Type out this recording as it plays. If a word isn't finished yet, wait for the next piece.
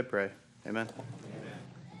Pray. Amen.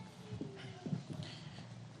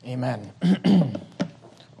 Amen.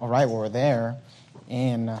 All right, well, we're there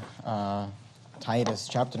in Titus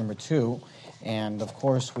chapter number 2. And, of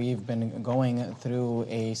course, we've been going through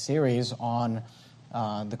a series on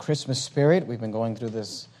the Christmas spirit. We've been going through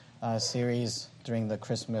this series during the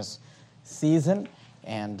Christmas season.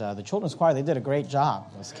 And the children's choir, they did a great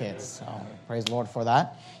job, those kids. So praise the Lord for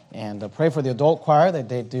that. And pray for the adult choir that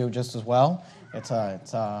they do just as well. It's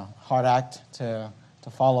a hard act to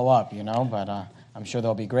follow up, but I'm sure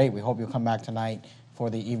they'll be great. We hope you'll come back tonight for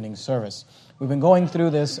the evening service. We've been going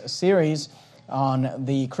through this series on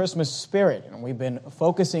the Christmas spirit, and we've been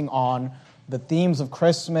focusing on the themes of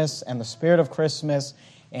Christmas and the spirit of Christmas,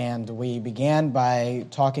 and we began by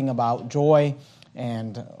talking about joy,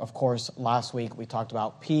 and of course, last week we talked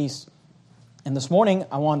about peace. And this morning,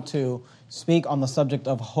 I want to speak on the subject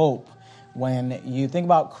of hope. When you think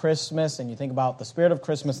about Christmas and you think about the spirit of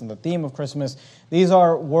Christmas and the theme of Christmas, these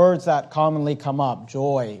are words that commonly come up: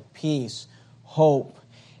 joy, peace, hope.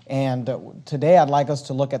 And today I'd like us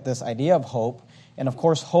to look at this idea of hope. And of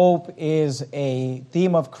course, hope is a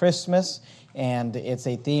theme of Christmas, and it's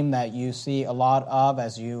a theme that you see a lot of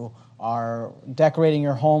as you are decorating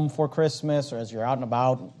your home for Christmas, or as you're out and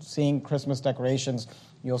about seeing Christmas decorations.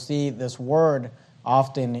 You'll see this word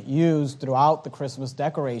often used throughout the Christmas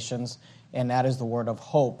decorations, and that is the word of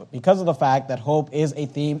hope, because of the fact that hope is a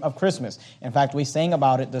theme of Christmas. In fact, we sang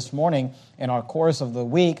about it this morning in our chorus of the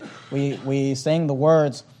week. We sang the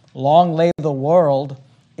words, "Long lay the world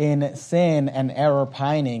in sin and error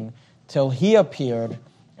pining, till he appeared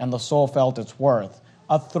and the soul felt its worth.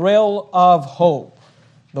 A thrill of hope,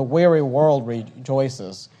 the weary world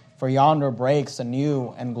rejoices, for yonder breaks a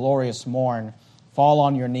new and glorious morn. Fall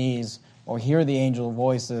on your knees, or hear the angel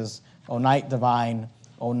voices, O night divine,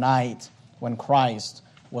 O night when Christ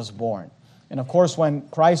was born." And of course, when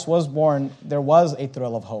Christ was born, there was a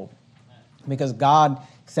thrill of hope, because God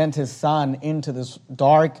sent his Son into this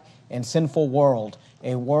dark and sinful world,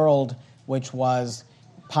 a world which was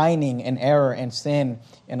pining in error and sin.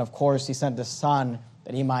 And of course, he sent his Son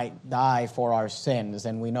that he might die for our sins.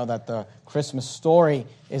 And we know that the Christmas story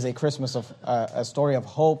is a story of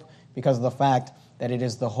hope, because of the fact that it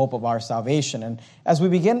is the hope of our salvation. And as we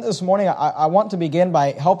begin this morning, I want to begin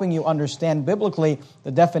by helping you understand biblically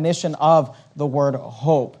the definition of the word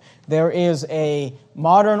hope. There is a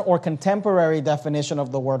modern or contemporary definition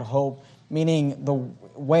of the word hope, meaning the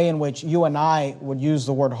way in which you and I would use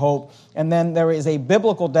the word hope. And then there is a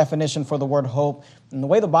biblical definition for the word hope. And the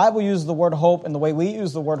way the Bible uses the word hope and the way we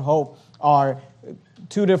use the word hope are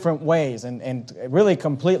two different ways, and really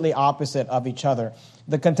completely opposite of each other.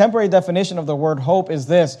 The contemporary definition of the word hope is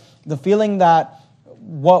this: the feeling that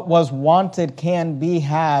what was wanted can be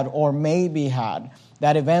had or may be had,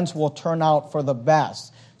 that events will turn out for the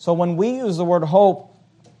best. So when we use the word hope,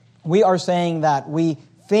 we are saying that we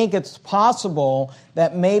think it's possible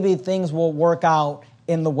that maybe things will work out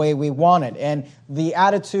in the way we want it. And the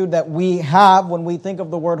attitude that we have when we think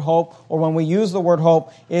of the word hope, or when we use the word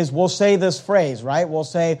hope, is we'll say this phrase, right? We'll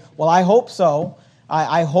say, well, I hope so.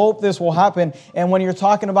 I hope this will happen. And when you're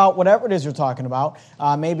talking about whatever it is you're talking about,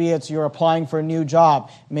 maybe it's you're applying for a new job,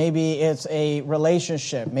 maybe it's a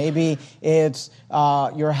relationship, maybe it's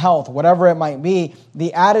your health, whatever it might be,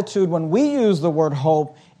 the attitude when we use the word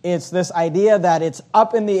hope, it's this idea that it's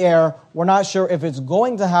up in the air. We're not sure if it's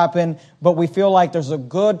going to happen, but we feel like there's a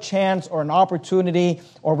good chance or an opportunity,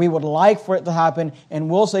 or we would like for it to happen, and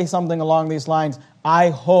we'll say something along these lines: I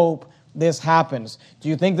hope this happens. Do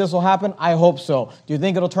you think this will happen? I hope so. Do you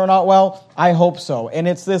think it'll turn out well? I hope so. And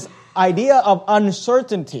it's this idea of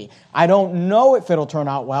uncertainty. I don't know if it'll turn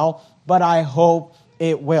out well, but I hope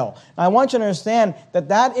it will. Now, I want you to understand that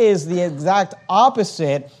that is the exact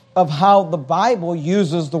opposite of how the Bible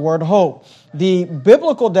uses the word hope. The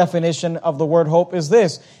biblical definition of the word hope is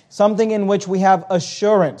this: something in which we have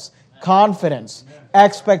assurance, confidence,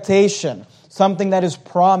 expectation, something that is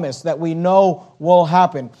promised, that we know will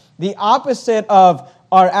happen. The opposite of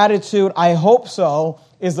our attitude, I hope so,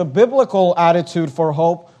 is the biblical attitude for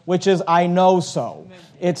hope, which is I know so.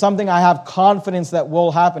 It's something I have confidence that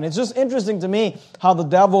will happen. It's just interesting to me how the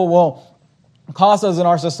devil will cause us in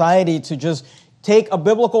our society to just take a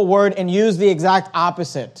biblical word and use the exact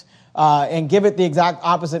opposite, and give it the exact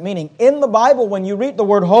opposite meaning. In the Bible, when you read the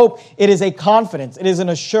word hope, it is a confidence. It is an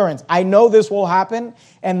assurance. I know this will happen,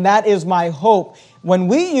 and that is my hope. When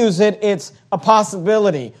we use it, it's a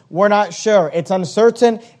possibility. We're not sure. It's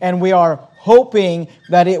uncertain, and we are hoping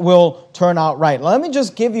that it will turn out right. Let me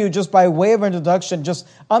just give you, just by way of introduction, just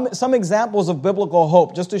some examples of biblical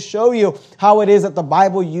hope, just to show you how it is that the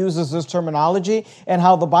Bible uses this terminology and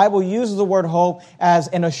how the Bible uses the word hope as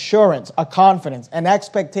an assurance, a confidence, an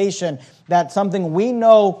expectation that something we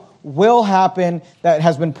know will happen, that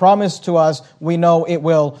has been promised to us, we know it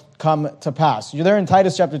will come to pass. You're there in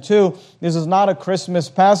Titus chapter 2. This is not a Christmas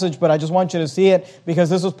passage, but I just want you to see it because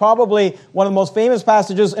this is probably one of the most famous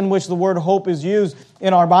passages in which the word hope is used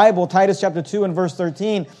in our Bible. Titus chapter 2 and verse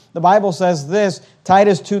 13. The Bible says this,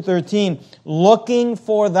 Titus 2:13, looking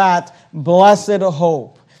for that blessed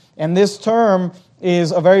hope. And this term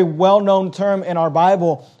is a very well-known term in our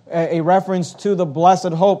Bible, a reference to the blessed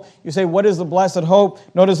hope. You say, what is the blessed hope?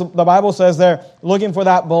 Notice the Bible says there, looking for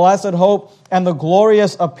that blessed hope and the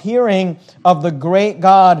glorious appearing of the great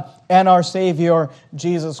God and our Savior,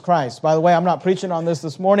 Jesus Christ. By the way, I'm not preaching on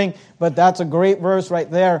this morning, but that's a great verse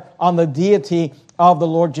right there on the deity of the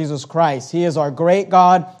Lord Jesus Christ. He is our great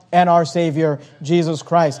God and our Savior, Jesus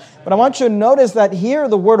Christ. But I want you to notice that here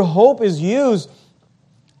the word hope is used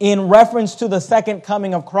in reference to the second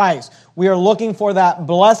coming of Christ. We are looking for that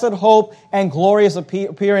blessed hope and glorious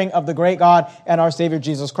appearing of the great God and our Savior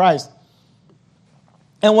Jesus Christ.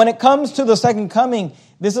 And when it comes to the second coming,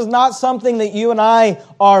 this is not something that you and I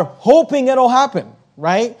are hoping it'll happen,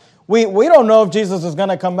 right? We don't know if Jesus is going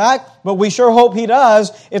to come back, but we sure hope He does.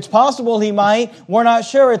 It's possible He might. We're not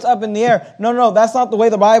sure. It's up in the air. No, that's not the way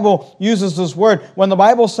the Bible uses this word. When the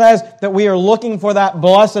Bible says that we are looking for that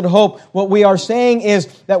blessed hope, what we are saying is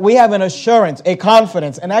that we have an assurance, a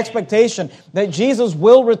confidence, an expectation that Jesus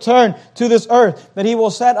will return to this earth, that He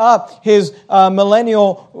will set up His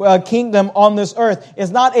millennial kingdom on this earth.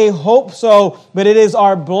 It's not a hope so, but it is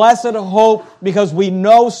our blessed hope because we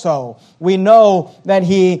know so. We know that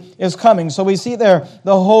He is coming. So we see there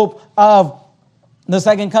the hope of the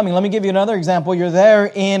second coming. Let me give you another example. You're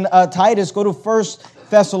there in Titus. Go to 1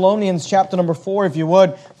 Thessalonians chapter number 4, if you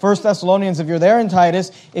would. 1 Thessalonians, if you're there in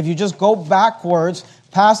Titus, if you just go backwards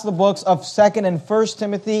past the books of 2nd and 1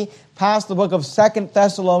 Timothy, past the book of 2nd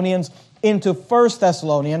Thessalonians, into 1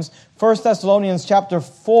 Thessalonians. 1 Thessalonians chapter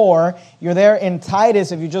 4, you're there in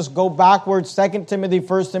Titus. If you just go backwards, 2 Timothy,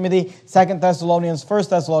 1 Timothy, 2 Thessalonians, 1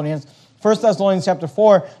 Thessalonians. 1 Thessalonians chapter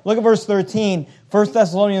 4, look at verse 13. 1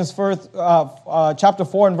 Thessalonians chapter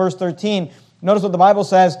 4 and verse 13. Notice what the Bible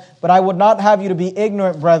says, but I would not have you to be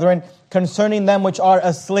ignorant, brethren, concerning them which are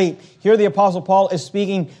asleep. Here the Apostle Paul is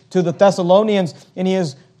speaking to the Thessalonians, and he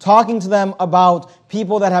is talking to them about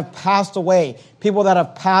people that have passed away, people that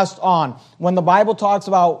have passed on. When the Bible talks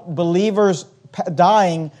about believers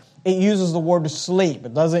dying, it uses the word sleep.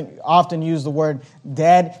 It doesn't often use the word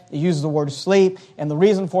dead. It uses the word sleep. And the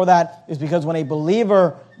reason for that is because when a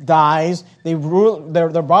believer dies, their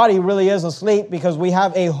body really is asleep because we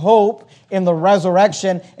have a hope in the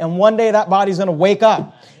resurrection. And one day that body's going to wake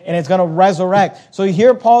up and it's going to resurrect. So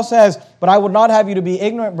here Paul says, but I would not have you to be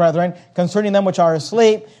ignorant, brethren, concerning them which are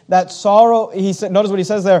asleep, that sorrow, he said, notice what he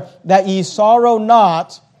says there, that ye sorrow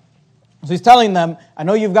not. So he's telling them, I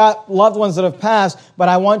know you've got loved ones that have passed, but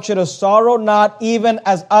I want you to sorrow not even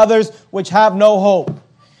as others which have no hope.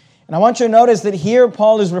 And I want you to notice that here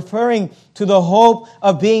Paul is referring to the hope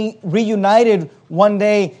of being reunited one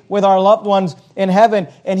day with our loved ones in heaven.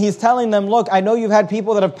 And he's telling them, look, I know you've had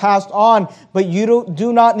people that have passed on, but you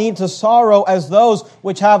do not need to sorrow as those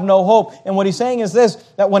which have no hope. And what he's saying is this,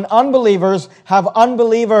 that when unbelievers have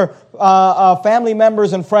unbeliever family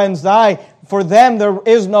members and friends die, for them, there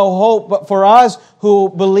is no hope. But for us who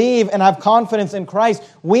believe and have confidence in Christ,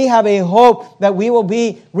 we have a hope that we will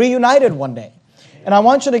be reunited one day. And I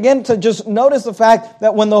want you to, again, to just notice the fact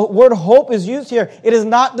that when the word hope is used here, it is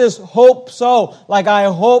not this hope so, like I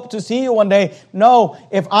hope to see you one day. No,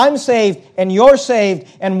 if I'm saved and you're saved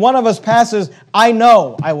and one of us passes, I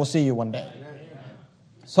know I will see you one day.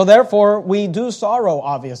 So therefore, we do sorrow,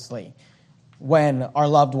 obviously, when our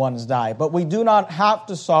loved ones die. But we do not have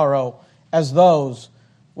to sorrow as those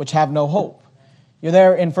which have no hope. You're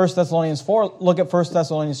there in 1 Thessalonians 4. Look at 1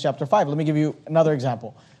 Thessalonians chapter 5. Let me give you another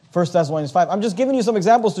example. 1 Thessalonians 5. I'm just giving you some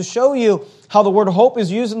examples to show you how the word hope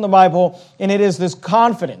is used in the Bible, and it is this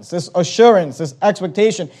confidence, this assurance, this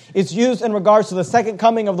expectation. It's used in regards to the second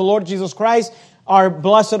coming of the Lord Jesus Christ, our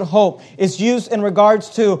blessed hope. It's used in regards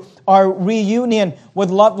to our reunion with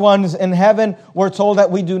loved ones in heaven. We're told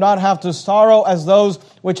that we do not have to sorrow as those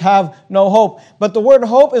which have no hope. But the word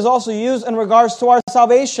hope is also used in regards to our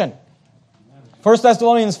salvation. 1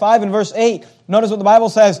 Thessalonians 5 and verse 8, Notice what the Bible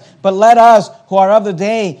says, but let us who are of the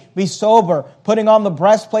day be sober, putting on the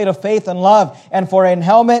breastplate of faith and love, and for an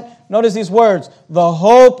helmet, notice these words, the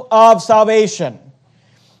hope of salvation.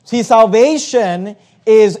 See, salvation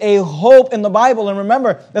is a hope in the Bible. And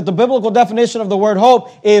remember that the biblical definition of the word hope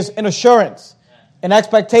is an assurance, an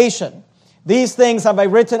expectation. These things have I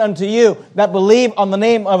written unto you that believe on the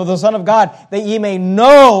name of the Son of God, that ye may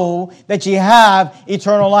know that ye have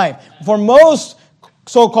eternal life. For most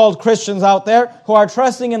so-called Christians out there who are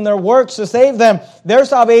trusting in their works to save them, their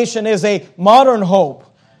salvation is a modern hope.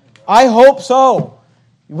 I hope so.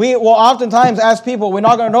 We will oftentimes ask people, we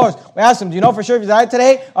knock on their doors, we ask them, do you know for sure if you died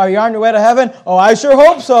today? Are you on your way to heaven? Oh, I sure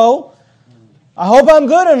hope so. I hope I'm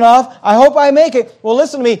good enough. I hope I make it. Well,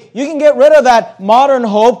 listen to me. You can get rid of that modern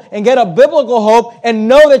hope and get a biblical hope and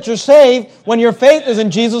know that you're saved when your faith is in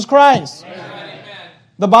Jesus Christ. Amen.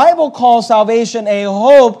 The Bible calls salvation a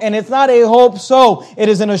hope, and it's not a hope so. It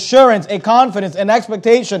is an assurance, a confidence, an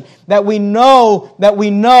expectation that we know that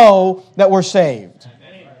we're saved.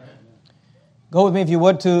 Go with me, if you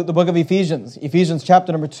would, to the book of Ephesians. Ephesians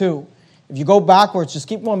chapter number 2. If you go backwards, just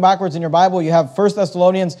keep going backwards in your Bible. You have 1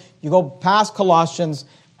 Thessalonians. You go past Colossians,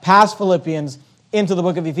 past Philippians, into the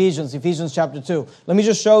book of Ephesians. Ephesians chapter 2. Let me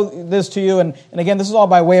just show this to you. And again, this is all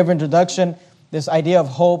by way of introduction. This idea of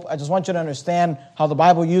hope. I just want you to understand how the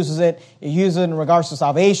Bible uses it. It uses it in regards to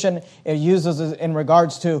salvation. It uses it in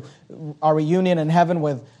regards to our reunion in heaven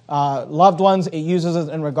with loved ones. It uses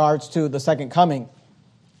it in regards to the second coming.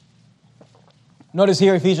 Notice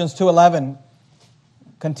here Ephesians 2:11,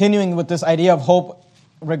 continuing with this idea of hope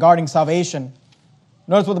regarding salvation.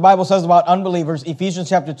 Notice what the Bible says about unbelievers. Ephesians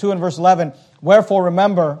chapter 2 and verse 11. Wherefore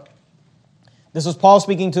remember, this is Paul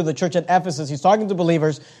speaking to the church at Ephesus. He's talking to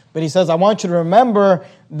believers, but he says, I want you to remember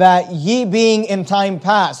that ye being in time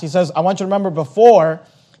past. He says, I want you to remember before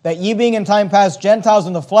that ye being in time past Gentiles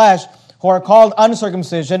in the flesh, who are called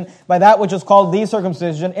uncircumcision by that which is called the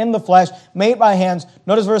circumcision in the flesh, made by hands.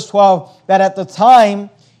 Notice verse 12, that at the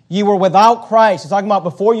time ye were without Christ. He's talking about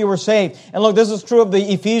before you were saved. And look, this is true of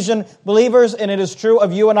the Ephesian believers, and it is true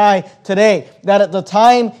of you and I today. That at the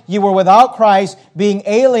time ye were without Christ, being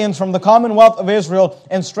aliens from the commonwealth of Israel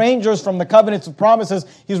and strangers from the covenants of promises.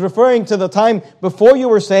 He's referring to the time before you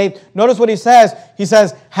were saved. Notice what he says. He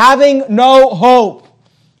says, having no hope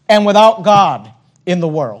and without God in the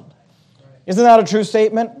world. Isn't that a true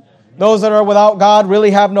statement? Those that are without God really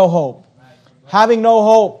have no hope. Having no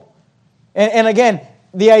hope. And again,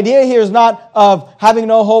 the idea here is not of having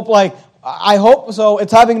no hope like, I hope so.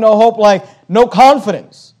 It's having no hope like no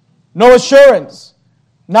confidence, no assurance,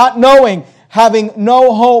 not knowing, having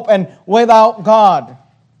no hope and without God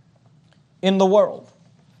in the world.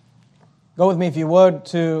 Go with me, if you would,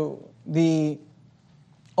 to the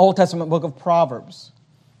Old Testament book of Proverbs.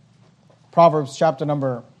 Proverbs chapter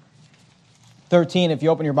number 13, if you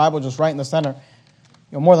open your Bible just right in the center,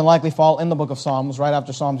 you'll more than likely fall in the book of Psalms. Right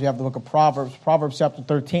after Psalms, you have the book of Proverbs, Proverbs chapter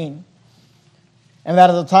 13. And that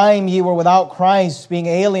at the time ye were without Christ, being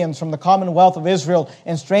aliens from the commonwealth of Israel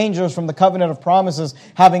and strangers from the covenant of promises,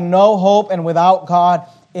 having no hope and without God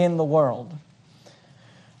in the world.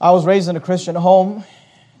 I was raised in a Christian home.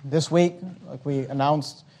 This week, like we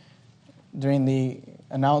announced during the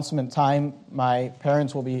announcement time, my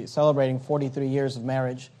parents will be celebrating 43 years of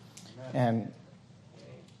marriage. And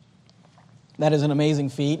that is an amazing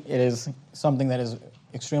feat. It is something that is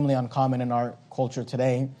extremely uncommon in our culture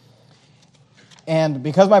today. And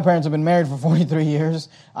because my parents have been married for 43 years,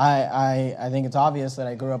 I think it's obvious that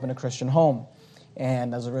I grew up in a Christian home.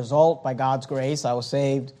 And as a result, by God's grace, I was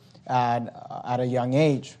saved at a young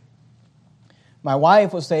age. My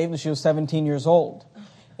wife was saved when she was 17 years old.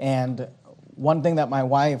 And one thing that my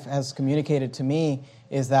wife has communicated to me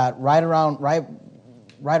is that right around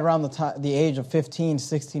the age of 15,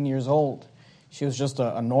 16 years old, she was just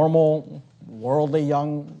a normal, worldly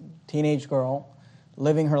young teenage girl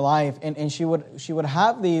living her life. And she would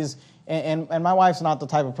have these, and my wife's not the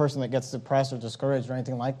type of person that gets depressed or discouraged or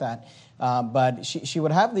anything like that. But she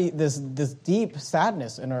would have this deep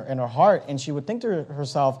sadness in her heart, and she would think to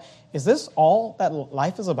herself, is this all that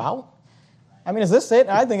life is about? I mean, is this it?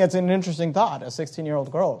 I think it's an interesting thought, a 16-year-old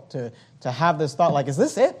girl, to have this thought, like, is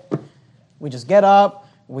this it? We just get up,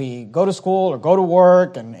 we go to school or go to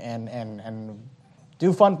work and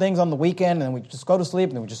do fun things on the weekend, and then we just go to sleep,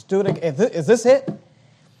 and then we just do it again. Is this it?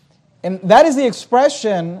 And that is the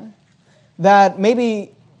expression that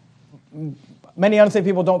maybe many unsaved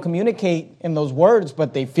people don't communicate in those words,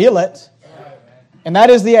 but they feel it. And that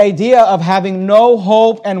is the idea of having no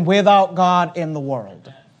hope and without God in the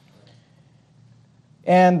world.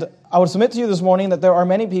 And I would submit to you this morning that there are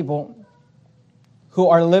many people who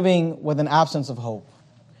are living with an absence of hope.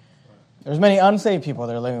 There's many unsaved people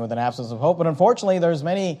that are living with an absence of hope, but unfortunately there's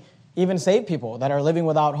many even saved people that are living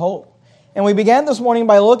without hope. And we began this morning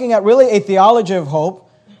by looking at really a theology of hope,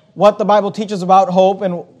 what the Bible teaches about hope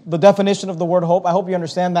and the definition of the word hope. I hope you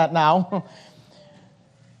understand that now.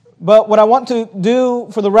 But what I want to do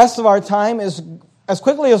for the rest of our time is, as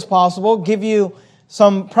quickly as possible, give you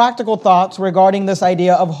some practical thoughts regarding this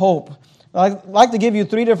idea of hope. I'd like to give you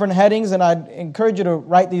 3 different headings, and I'd encourage you to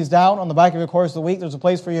write these down on the back of your course of the week. There's a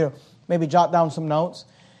place for you to maybe jot down some notes.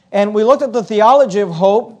 And we looked at the theology of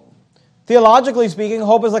hope. Theologically speaking,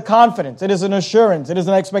 hope is a confidence. It is an assurance. It is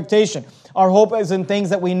an expectation. Our hope is in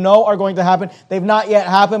things that we know are going to happen. They've not yet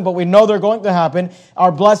happened, but we know they're going to happen.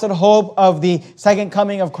 Our blessed hope of the second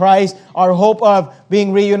coming of Christ. Our hope of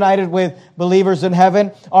being reunited with believers in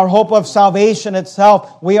heaven. Our hope of salvation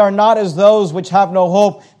itself. We are not as those which have no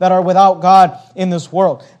hope that are without God in this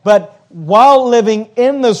world. But while living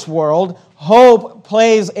in this world, hope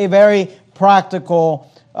plays a very practical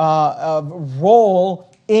role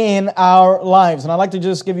in our lives. And I'd like to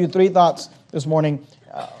just give you 3 thoughts this morning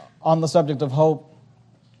on the subject of hope.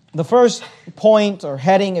 The first point or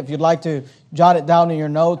heading, if you'd like to jot it down in your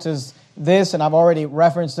notes, is this, and I've already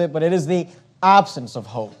referenced it, but it is the absence of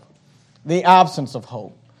hope. The absence of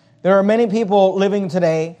hope. There are many people living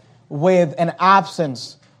today with an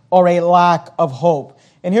absence or a lack of hope.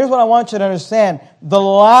 And here's what I want you to understand. The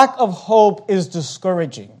lack of hope is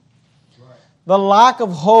discouraging. The lack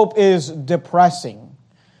of hope is depressing.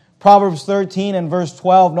 Proverbs 13 and verse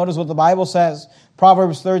 12, notice what the Bible says.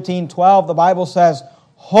 Proverbs 13:12, the Bible says,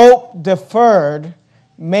 hope deferred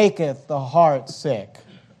maketh the heart sick.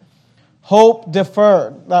 Hope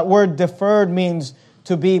deferred. That word deferred means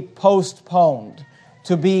to be postponed,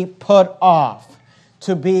 to be put off,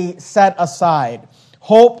 to be set aside.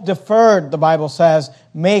 Hope deferred, the Bible says,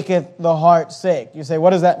 maketh the heart sick. You say,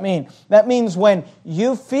 what does that mean? That means when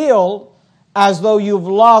you feel as though you've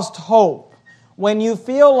lost hope, when you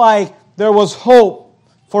feel like there was hope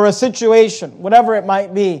for a situation, whatever it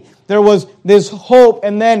might be, there was this hope,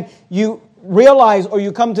 and then you realize or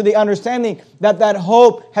you come to the understanding that that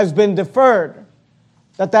hope has been deferred,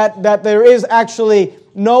 that there is actually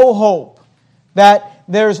no hope, that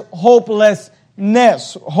there's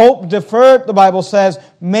hopelessness. Hope deferred, the Bible says,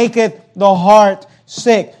 maketh the heart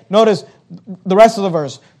sick. Notice the rest of the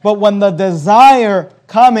verse. But when the desire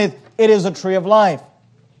cometh, it is a tree of life.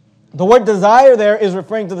 The word desire there is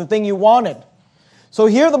referring to the thing you wanted. So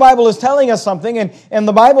here the Bible is telling us something, and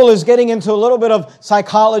the Bible is getting into a little bit of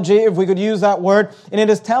psychology, if we could use that word, and it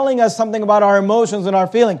is telling us something about our emotions and our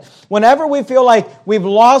feelings. Whenever we feel like we've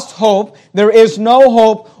lost hope, there is no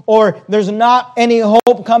hope, or there's not any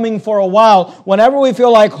hope coming for a while, whenever we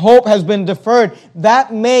feel like hope has been deferred,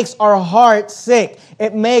 that makes our heart sick.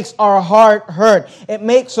 It makes our heart hurt. It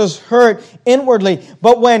makes us hurt inwardly.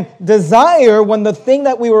 But when desire, when the thing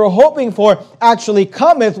that we were hoping for actually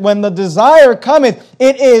cometh, when the desire cometh,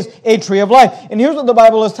 it is a tree of life. And here's what the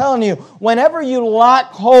Bible is telling you. Whenever you lack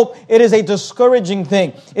hope, it is a discouraging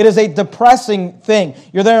thing. It is a depressing thing.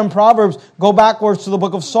 You're there in Proverbs. Go backwards to the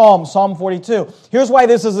book of Psalms, Psalm 42. Here's why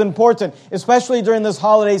this is important, especially during this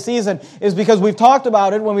holiday season, is because we've talked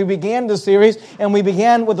about it when we began this series, and we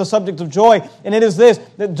began with the subject of joy. And it is this,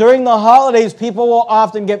 that during the holidays, people will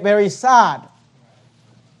often get very sad.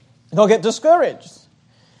 They'll get discouraged.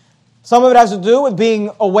 Some of it has to do with being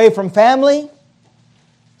away from family.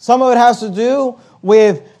 Some of it has to do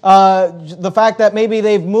with the fact that maybe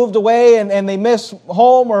they've moved away and they miss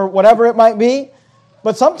home or whatever it might be.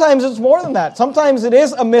 But sometimes it's more than that. Sometimes it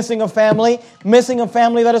is a missing of family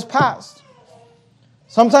that has passed.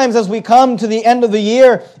 Sometimes as we come to the end of the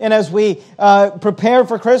year and as we prepare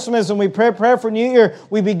for Christmas and we prepare for New Year,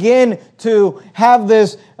 we begin to have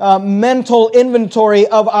this mental inventory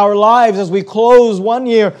of our lives as we close one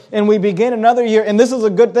year and we begin another year. And this is a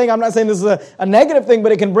good thing. I'm not saying this is a negative thing,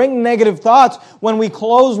 but it can bring negative thoughts when we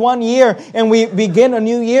close one year and we begin a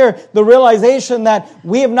new year. The realization that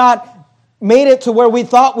we have not made it to where we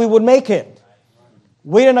thought we would make it.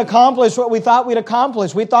 We didn't accomplish what we thought we'd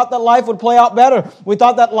accomplish. We thought that life would play out better. We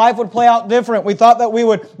thought that life would play out different. We thought that we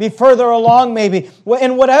would be further along maybe,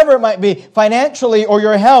 in whatever it might be, financially or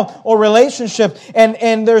your health or relationship.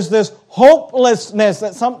 And there's this hopelessness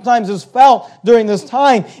that sometimes is felt during this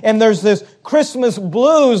time. And there's this Christmas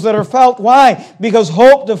blues that are felt. Why? Because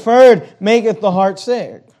hope deferred maketh the heart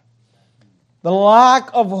sick. The lack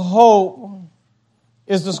of hope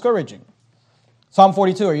is discouraging. Psalm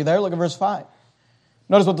 42, are you there? Look at verse 5.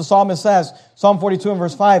 Notice what the psalmist says. Psalm 42 and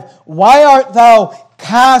verse 5. Why art thou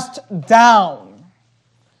cast down?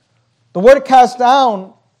 The word cast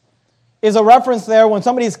down is a reference there. When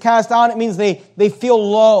somebody is cast down, it means they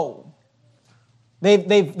feel low.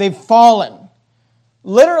 They've fallen.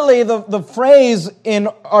 Literally, the phrase in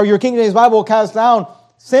your King James Bible, cast down,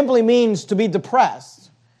 simply means to be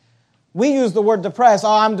depressed. We use the word depressed.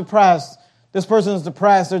 Oh, I'm depressed. This person is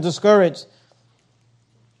depressed. They're discouraged.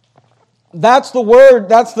 That's the word,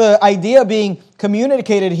 that's the idea being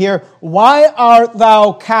communicated here. Why art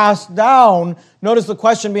thou cast down? Notice the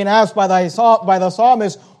question being asked by the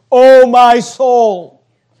psalmist, O my soul.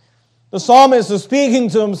 The psalmist is speaking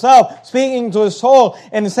to himself, speaking to his soul,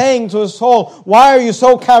 and saying to his soul, why are you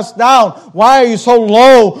so cast down? Why are you so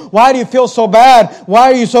low? Why do you feel so bad?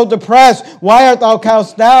 Why are you so depressed? Why art thou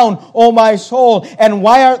cast down, O my soul? And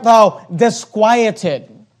why art thou disquieted?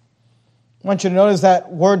 I want you to notice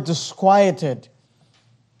that word disquieted.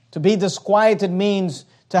 To be disquieted means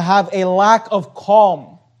to have a lack of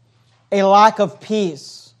calm, a lack of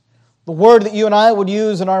peace. The word that you and I would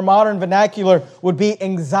use in our modern vernacular would be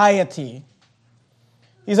anxiety.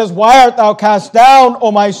 He says, why art thou cast down,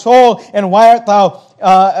 O my soul, and why art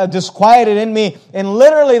thou disquieted in me? And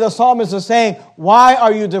literally the psalmist is saying, why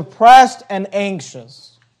are you depressed and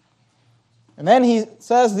anxious? And then he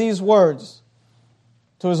says these words.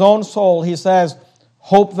 To his own soul, he says,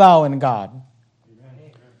 hope thou in God.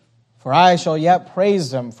 Amen. For I shall yet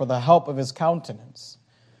praise him for the help of his countenance.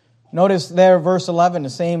 Notice there, verse 11,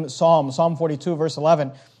 the same psalm, Psalm 42, verse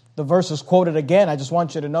 11. The verse is quoted again. I just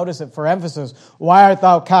want you to notice it for emphasis. Why art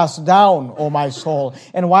thou cast down, O my soul?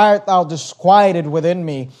 And why art thou disquieted within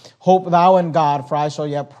me? Hope thou in God, for I shall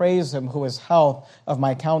yet praise him who is health of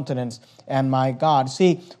my countenance and my God.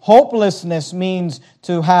 See, hopelessness means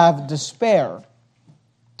to have despair.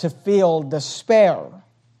 To feel despair,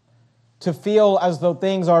 to feel as though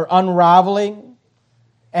things are unraveling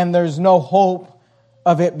and there's no hope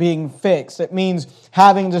of it being fixed. It means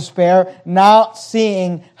having despair, not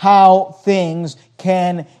seeing how things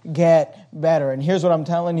can get better. And here's what I'm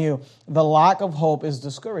telling you, the lack of hope is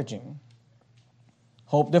discouraging.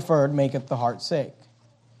 Hope deferred maketh the heart sick.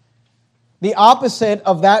 The opposite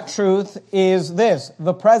of that truth is this: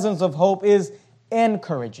 the presence of hope is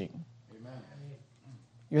encouraging.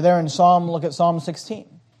 You're there in look at Psalm 16.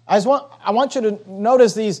 I want you to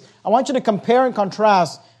notice these. I want you to compare and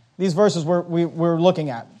contrast these verses we're looking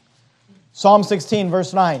at. Psalm 16,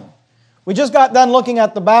 verse 9. We just got done looking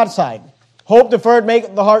at the bad side. Hope deferred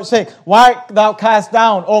maketh the heart sick. Why art thou cast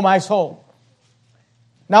down, O my soul?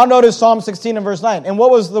 Now notice Psalm 16 and verse 9. And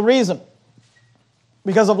what was the reason?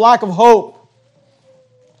 Because of lack of hope.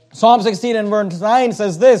 Psalm 16 and verse 9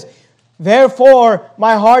 says this, therefore,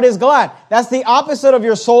 my heart is glad. That's the opposite of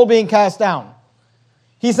your soul being cast down.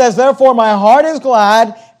 He says, therefore, my heart is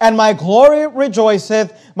glad, and my glory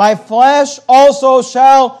rejoiceth. My flesh also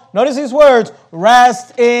shall, notice these words,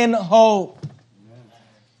 rest in hope.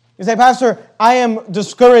 You say, Pastor, I am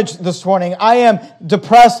discouraged this morning. I am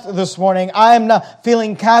depressed this morning. I am not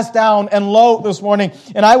feeling cast down and low this morning.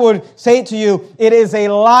 And I would say to you, it is a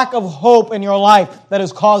lack of hope in your life that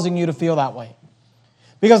is causing you to feel that way.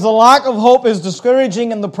 Because the lack of hope is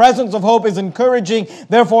discouraging and the presence of hope is encouraging.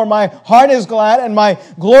 Therefore, my heart is glad and my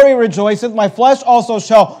glory rejoiceth. My flesh also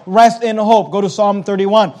shall rest in hope. Go to Psalm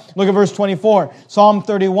 31. Look at verse 24. Psalm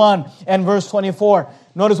 31 and verse 24.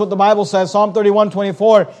 Notice what the Bible says. Psalm 31,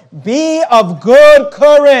 24. Be of good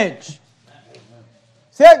courage.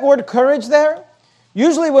 See that word courage there?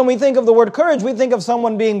 Usually when we think of the word courage, we think of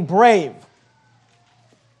someone being brave.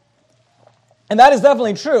 And that is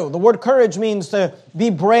definitely true. The word courage means to be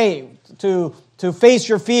brave, to face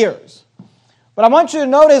your fears. But I want you to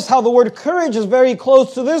notice how the word courage is very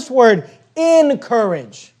close to this word,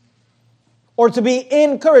 encourage. Or to be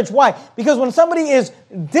encouraged. Why? Because when somebody is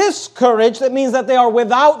discouraged, that means that they are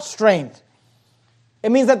without strength.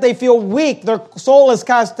 It means that they feel weak. Their soul is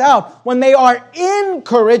cast down. When they are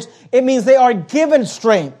encouraged, it means they are given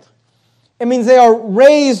strength. It means they are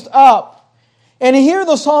raised up. And here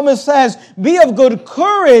the psalmist says, be of good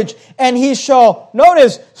courage, and he shall,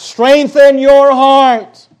 notice, strengthen your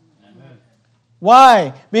heart. Amen.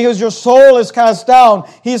 Why? Because your soul is cast down.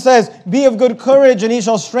 He says, be of good courage, and he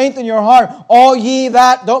shall strengthen your heart. All ye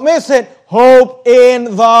that, don't miss it, hope in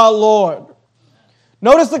the Lord.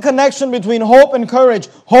 Notice the connection between hope and courage,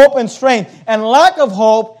 hope and strength, and lack of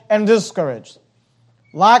hope and discouraged.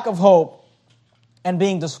 Lack of hope and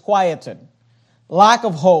being disquieted. Lack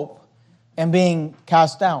of hope and being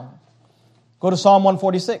cast down. Go to Psalm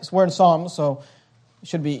 146. We're in Psalms, so it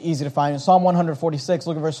should be easy to find. Psalm 146,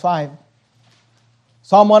 look at verse 5.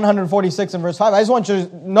 Psalm 146 and verse 5. I just want you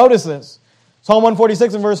to notice this. Psalm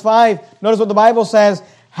 146 and verse 5. Notice what the Bible says.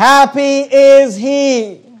 Happy is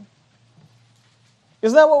he.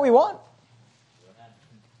 Isn't that what we want?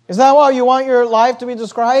 Isn't that how you want your life to be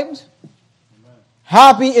described?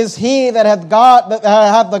 Happy is he that hath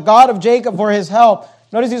the God of Jacob for his help.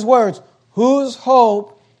 Notice these words, whose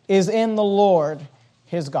hope is in the Lord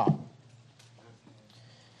his God.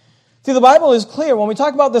 See, the Bible is clear. When we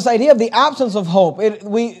talk about this idea of the absence of hope,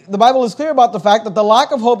 the Bible is clear about the fact that the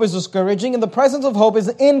lack of hope is discouraging and the presence of hope is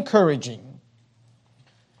encouraging.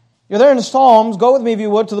 You're there in Psalms. Go with me, if you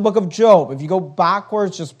would, to the book of Job. If you go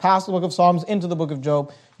backwards, just past the book of Psalms into the book of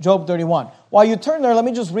Job, Job 31. While you turn there, let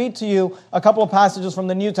me just read to you a couple of passages from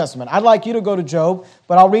the New Testament. I'd like you to go to Job,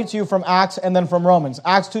 but I'll read to you from Acts and then from Romans.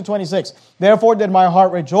 Acts 2:26. Therefore did my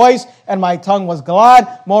heart rejoice, and my tongue was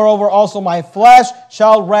glad. Moreover, also my flesh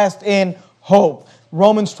shall rest in hope.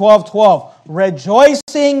 Romans 12:12.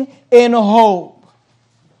 Rejoicing in hope.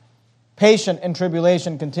 Patient in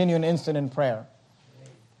tribulation, continue an instant in prayer.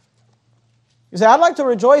 You say, I'd like to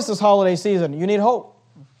rejoice this holiday season. You need hope.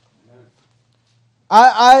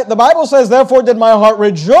 The Bible says, therefore did my heart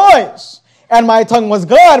rejoice, and my tongue was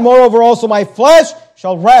glad. Moreover, also my flesh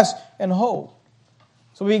shall rest in hope.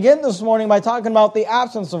 So we begin this morning by talking about the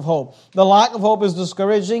absence of hope. The lack of hope is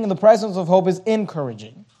discouraging, and the presence of hope is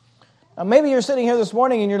encouraging. Now, maybe you're sitting here this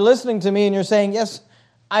morning, and you're listening to me, and you're saying, yes,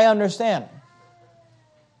 I understand.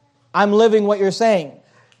 I'm living what you're saying.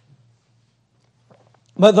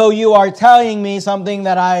 But though you are telling me something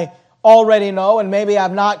that I already know, and maybe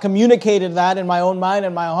I've not communicated that in my own mind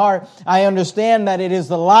and my heart, I understand that it is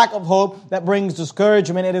the lack of hope that brings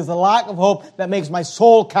discouragement. It is the lack of hope that makes my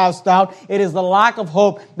soul cast out. It is the lack of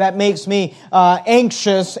hope that makes me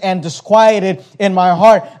anxious and disquieted in my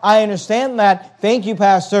heart. I understand that. Thank you,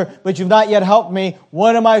 Pastor, but you've not yet helped me.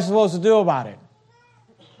 What am I supposed to do about it?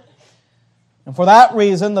 And for that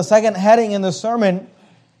reason, the second heading in the sermon,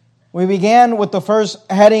 we began with the first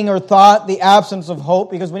heading or thought, the absence of hope,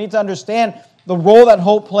 because we need to understand the role that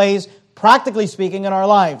hope plays, practically speaking, in our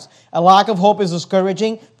lives. A lack of hope is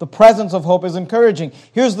discouraging. The presence of hope is encouraging.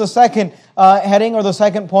 Here's the second heading or the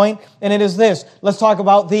second point, and it is this. Let's talk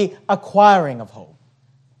about the acquiring of hope.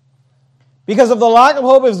 Because if the lack of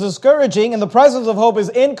hope is discouraging and the presence of hope is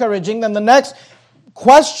encouraging, then the next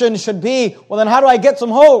question should be, well, then how do I get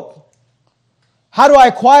some hope? How do I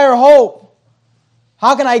acquire hope?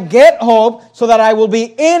 How can I get hope so that I will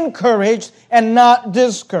be encouraged and not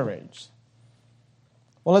discouraged?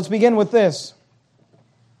 Well, let's begin with this.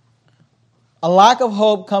 A lack of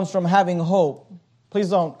hope comes from having hope. Please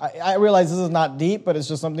don't. I realize this is not deep, but it's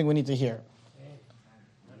just something we need to hear.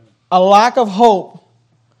 A lack of hope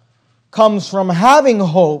comes from having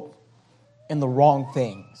hope in the wrong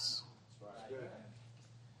things.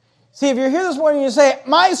 See, if you're here this morning and you say,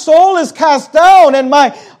 my soul is cast down and my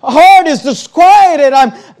heart is disquieted,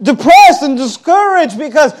 I'm depressed and discouraged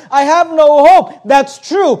because I have no hope. That's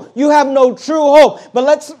true. You have no true hope. But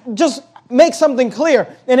let's just make something clear,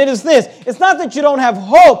 and it is this. It's not that you don't have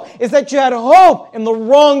hope. It's that you had hope in the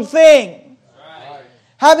wrong thing. Right.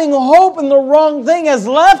 Having hope in the wrong thing has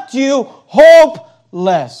left you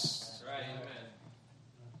hopeless. Right.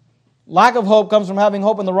 Lack of hope comes from having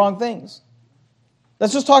hope in the wrong things.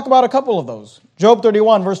 Let's just talk about a couple of those. Job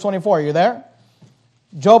 31, verse 24. Are you there?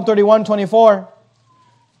 Job 31, 24.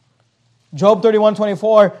 Job 31,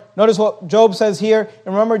 24. Notice what Job says here.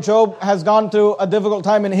 And remember, Job has gone through a difficult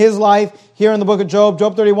time in his life here in the book of Job.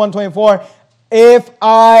 Job 31, 24. If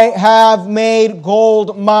I have made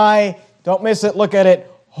gold my, don't miss it, look at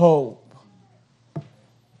it, hope.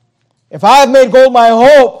 If I have made gold my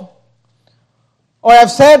hope, or have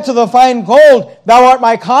said to the fine gold, thou art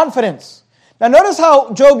my confidence. Now notice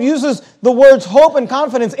how Job uses the words hope and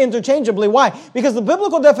confidence interchangeably. Why? Because the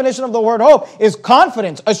biblical definition of the word hope is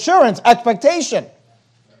confidence, assurance, expectation.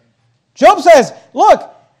 Job says,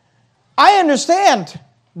 look, I understand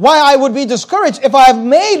why I would be discouraged if I have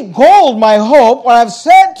made gold my hope, or I have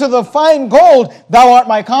said to the fine gold, thou art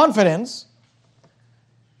my confidence.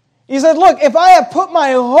 He said, look, if I have put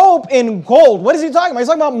my hope in gold, what is he talking about? He's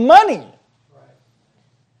talking about money.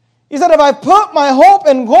 He said, if I put my hope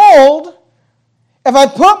in gold, if I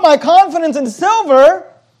put my confidence in silver,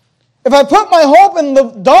 if I put my hope in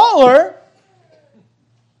the dollar,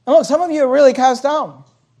 and look, some of you are really cast down.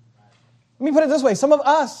 Let me put it this way. Some of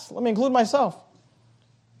us, let me include myself,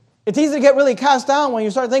 it's easy to get really cast down when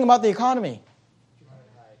you start thinking about the economy.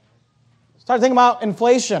 Start thinking about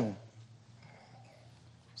inflation.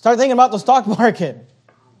 Start thinking about the stock market.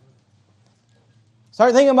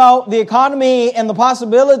 Start thinking about the economy and the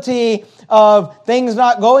possibility of things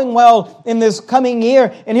not going well in this coming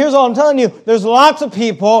year. And here's all I'm telling you. There's lots of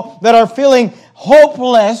people that are feeling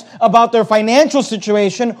hopeless about their financial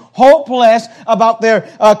situation, hopeless about their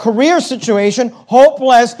career situation,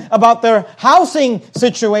 hopeless about their housing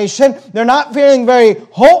situation. They're not feeling very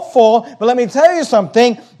hopeful. But let me tell you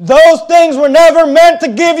something. Those things were never meant to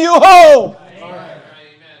give you hope.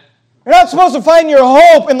 You're not supposed to find your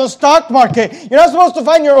hope in the stock market. You're not supposed to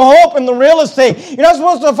find your hope in the real estate. You're not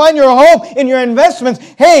supposed to find your hope in your investments.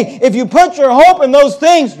 Hey, if you put your hope in those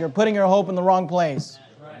things, you're putting your hope in the wrong place.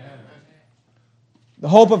 The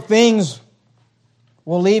hope of things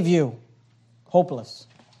will leave you hopeless.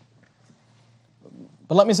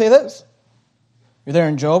 But let me say this. You're there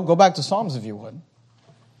in Job. Go back to Psalms if you would.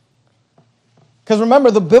 Because remember,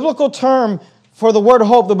 the biblical term for the word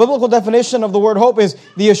hope, the biblical definition of the word hope is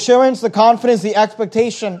the assurance, the confidence, the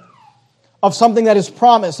expectation of something that is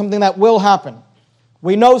promised, something that will happen.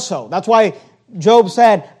 We know so. That's why Job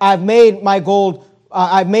said, I've made gold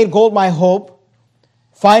my hope.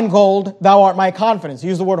 Find gold, thou art my confidence. He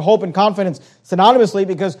used the word hope and confidence synonymously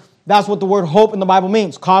because that's what the word hope in the Bible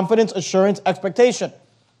means. Confidence, assurance, expectation.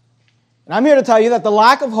 And I'm here to tell you that the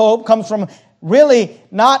lack of hope comes from really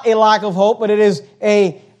not a lack of hope, but it is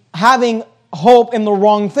a having hope in the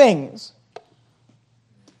wrong things.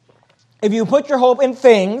 If you put your hope in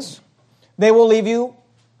things, they will leave you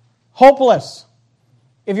hopeless.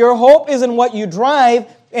 If your hope is in what you drive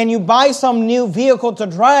and you buy some new vehicle to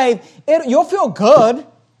drive, you'll feel good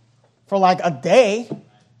for like a day.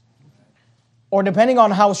 Or depending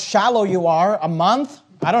on how shallow you are, a month,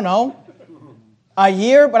 I don't know, a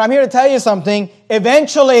year. But I'm here to tell you something.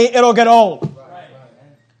 Eventually, it'll get old.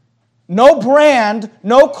 No brand,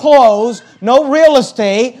 no clothes, no real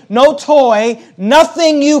estate, no toy,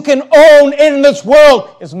 nothing you can own in this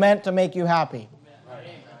world is meant to make you happy.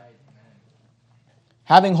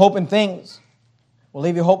 Having hope in things will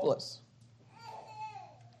leave you hopeless.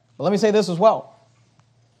 But let me say this as well.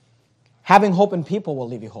 Having hope in people will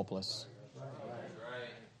leave you hopeless.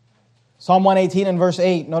 Psalm 118 and verse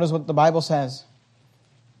 8, notice what the Bible says.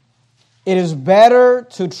 It is better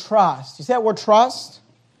to trust. You see that word trust?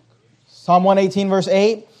 Psalm 118, verse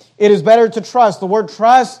 8. It is better to trust. The word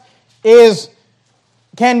trust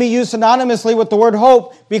can be used synonymously with the word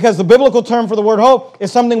hope because the biblical term for the word hope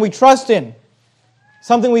is something we trust in,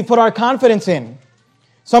 something we put our confidence in,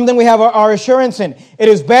 something we have our assurance in. It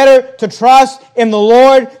is better to trust in the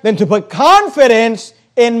Lord than to put confidence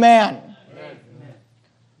in man. Amen.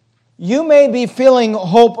 You may be feeling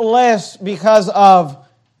hopeless because of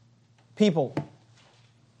people.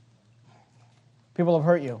 People have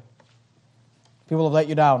hurt you. People have let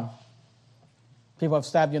you down. People have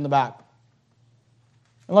stabbed you in the back.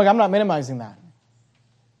 And look, I'm not minimizing that.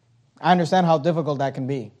 I understand how difficult that can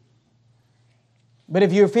be. But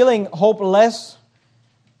if you're feeling hopeless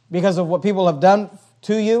because of what people have done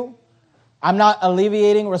to you, I'm not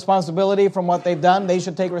alleviating responsibility from what they've done. They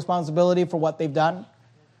should take responsibility for what they've done.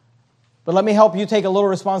 But let me help you take a little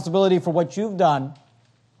responsibility for what you've done.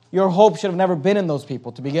 Your hope should have never been in those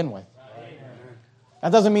people to begin with.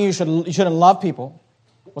 That doesn't mean you shouldn't love people.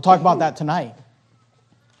 We'll talk about that tonight.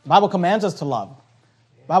 The Bible commands us to love.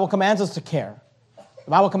 The Bible commands us to care. The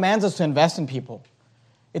Bible commands us to invest in people.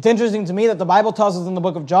 It's interesting to me that the Bible tells us in the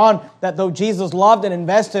book of John that though Jesus loved and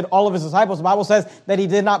invested all of his disciples, the Bible says that he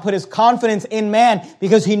did not put his confidence in man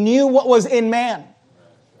because he knew what was in man.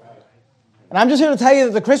 And I'm just here to tell you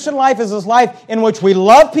that the Christian life is this life in which we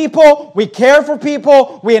love people, we care for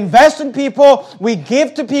people, we invest in people, we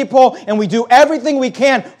give to people, and we do everything we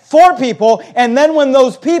can for people. And then when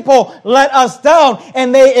those people let us down,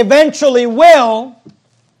 and they eventually will,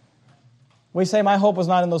 we say, my hope was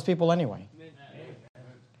not in those people anyway.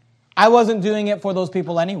 I wasn't doing it for those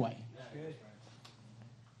people anyway.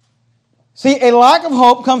 See, a lack of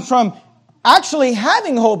hope comes from actually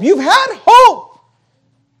having hope. You've had hope.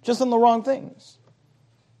 Just in the wrong things.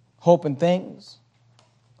 Hope in things.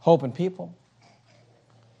 Hope in people.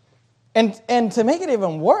 And to make it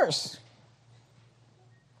even worse,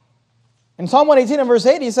 in Psalm 118 and verse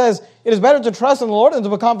 8, he says, it is better to trust in the Lord than to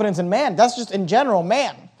put confidence in man. That's just in general,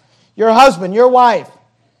 man. Your husband, your wife,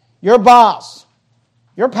 your boss,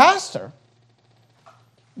 your pastor.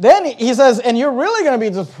 Then he says, and you're really going to be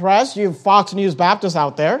depressed, you Fox News Baptists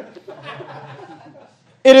out there.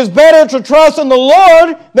 It is better to trust in the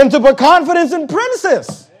Lord than to put confidence in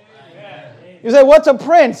princes. Amen. You say, what's a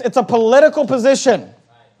prince? It's a political position.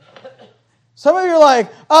 Some of you are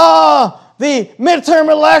like, the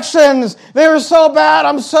midterm elections, they were so bad,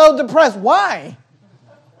 I'm so depressed. Why?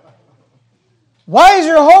 Why is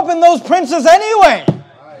your hope in those princes anyway?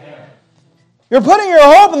 You're putting your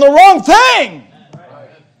hope in the wrong thing.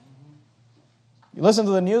 You listen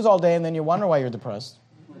to the news all day and then you wonder why you're depressed.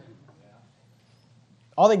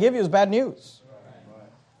 All they give you is bad news.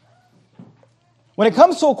 When it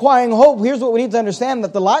comes to acquiring hope, here's what we need to understand,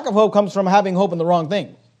 that the lack of hope comes from having hope in the wrong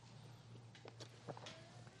thing.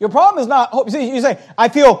 Your problem is not hope. See, you say, I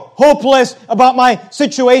feel hopeless about my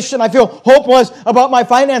situation. I feel hopeless about my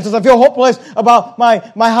finances. I feel hopeless about my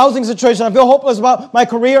housing situation. I feel hopeless about my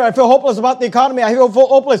career. I feel hopeless about the economy. I feel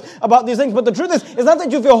hopeless about these things. But the truth is, it's not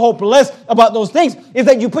that you feel hopeless about those things. It's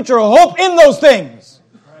that you put your hope in those things.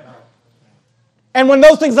 And when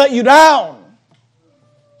those things let you down,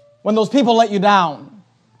 when those people let you down,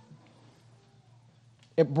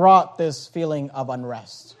 it brought this feeling of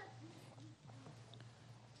unrest.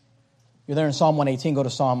 You're there in Psalm 118, go to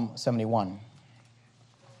Psalm 71.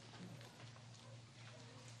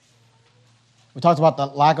 We talked about the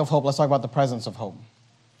lack of hope. Let's talk about the presence of hope.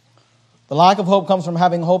 The lack of hope comes from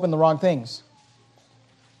having hope in the wrong things.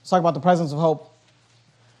 Let's talk about the presence of hope.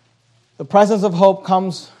 The presence of hope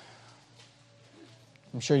comes,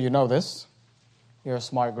 I'm sure you know this. You're a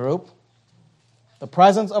smart group. The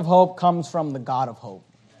presence of hope comes from the God of hope.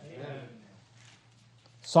 Amen.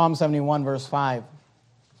 Psalm 71, verse 5.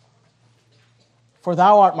 For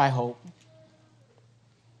thou art my hope.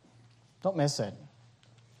 Don't miss it.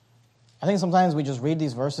 I think sometimes we just read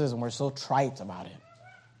these verses and we're so trite about it.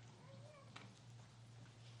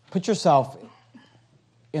 Put yourself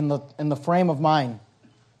in the frame of mind.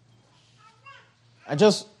 I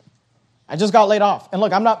just got laid off. And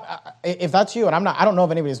look, I'm not, if that's you, and I don't know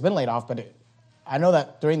if anybody's been laid off, but I know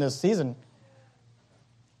that during this season,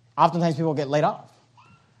 oftentimes people get laid off.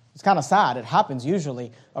 It's kind of sad. It happens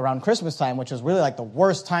usually around Christmas time, which is really like the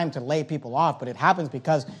worst time to lay people off, but it happens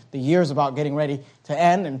because the year's about getting ready to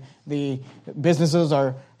end, and the businesses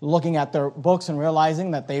are looking at their books and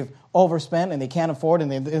realizing that they've overspent and they can't afford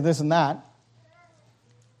and this and that.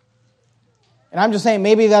 And I'm just saying,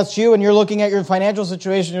 maybe that's you and you're looking at your financial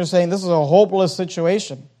situation, you're saying, this is a hopeless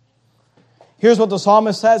situation. Here's what the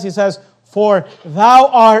psalmist says. He says, for thou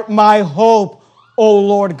art my hope, O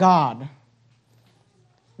Lord God.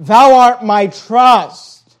 Thou art my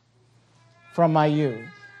trust from my youth.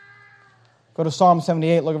 Go to Psalm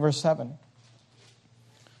 78, look at verse 7.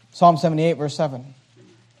 Psalm 78, verse 7.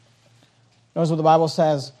 Notice what the Bible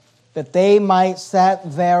says, that they might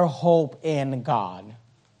set their hope in God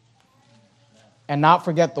and not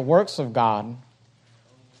forget the works of God,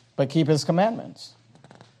 but keep His commandments.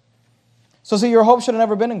 So see, your hope should have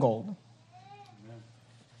never been in gold.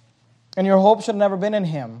 And your hope should have never been in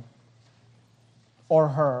him or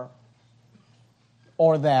her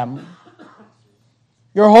or them.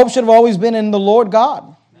 Your hope should have always been in the Lord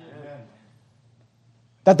God. Amen.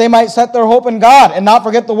 That they might set their hope in God and not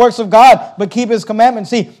forget the works of God, but keep His commandments.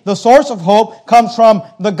 See, the source of hope comes from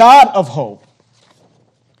the God of hope.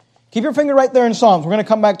 Keep your finger right there in Psalms. We're going to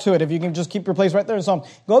come back to it. If you can just keep your place right there in Psalms.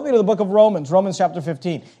 Go with me to the book of Romans, Romans chapter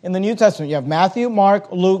 15. In the New Testament, you have Matthew, Mark,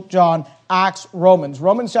 Luke, John, Acts, Romans.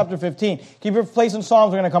 Romans chapter 15. Keep your place in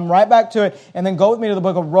Psalms. We're going to come right back to it. And then go with me to the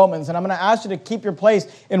book of Romans. And I'm going to ask you to keep your place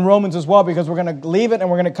in Romans as well, because we're going to leave it and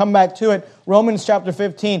we're going to come back to it. Romans chapter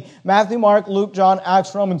 15. Matthew, Mark, Luke, John,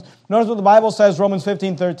 Acts, Romans. Notice what the Bible says, Romans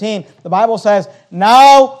 15:13. The Bible says,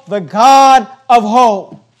 now the God of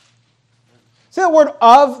hope. See the word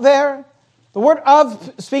of there? The word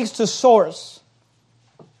of speaks to source.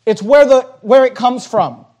 It's where it comes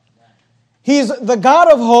from. He's the God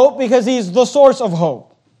of hope because He's the source of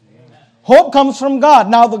hope. Amen. Hope comes from God.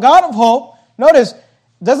 Now the God of hope, notice,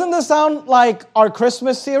 doesn't this sound like our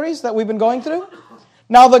Christmas series that we've been going through?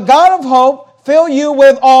 Now the God of hope fill you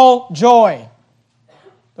with all joy.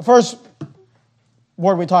 The first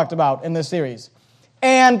word we talked about in this series.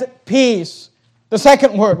 And peace. The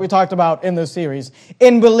second word we talked about in this series,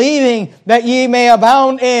 in believing that ye may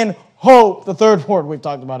abound in hope. The third word we've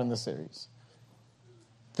talked about in this series,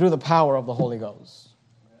 through the power of the Holy Ghost.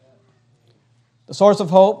 The source of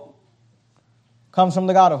hope comes from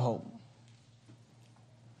the God of hope.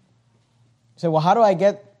 You say, well, how do I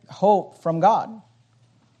get hope from God?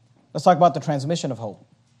 Let's talk about the transmission of hope.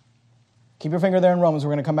 Keep your finger there in Romans. We're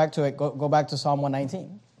going to come back to it. Go back to Psalm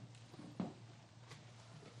 119.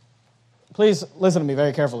 Please listen to me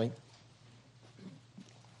very carefully.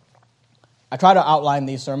 I try to outline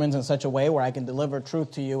these sermons in such a way where I can deliver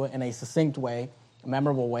truth to you in a succinct way, a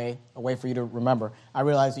memorable way, a way for you to remember. I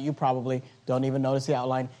realize that you probably don't even notice the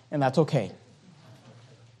outline, and that's okay.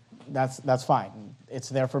 That's fine. It's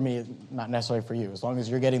there for me, not necessarily for you. As long as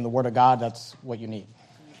you're getting the Word of God, that's what you need.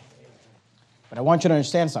 But I want you to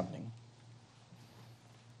understand something.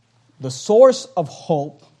 The source of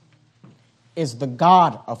hope is the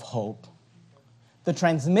God of hope, The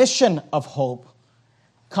transmission of hope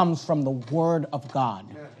comes from the Word of God.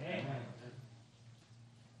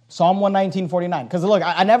 Psalm 119:49. Because look,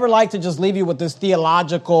 I never like to just leave you with this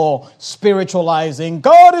theological, spiritualizing,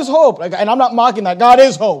 God is hope. And I'm not mocking that. God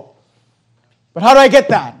is hope. But how do I get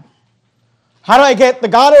that? How do I get the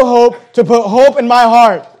God of hope to put hope in my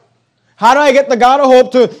heart? How do I get the God of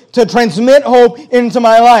hope to transmit hope into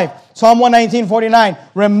my life? Psalm 119:49.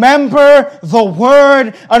 Remember the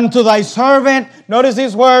word unto thy servant. Notice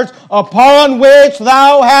these words. Upon which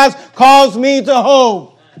thou hast caused me to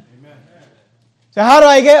hope. Amen. So how do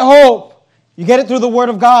I get hope? You get it through the word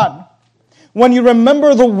of God. When you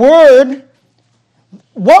remember the word,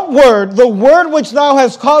 what word? The word which thou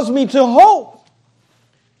hast caused me to hope.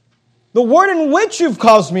 The word in which you've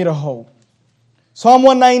caused me to hope. Psalm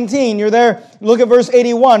 119, you're there, look at verse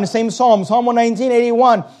 81, same psalm, Psalm 119,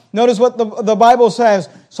 81. Notice what the Bible says.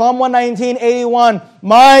 Psalm 119, 81.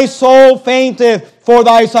 My soul fainteth for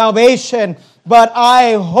thy salvation, but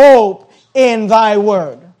I hope in thy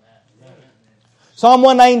word. Psalm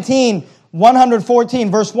 119,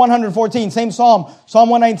 114, verse 114, same psalm. Psalm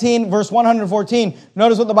 119, verse 114.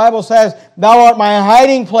 Notice what the Bible says. Thou art my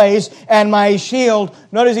hiding place and my shield.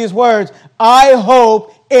 Notice these words. I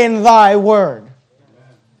hope in thy word.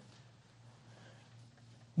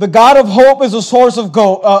 The God of hope is a source of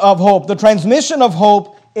hope. The transmission of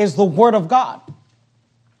hope is the Word of God.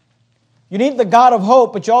 You need the God of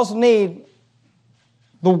hope, but you also need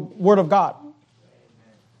the Word of God.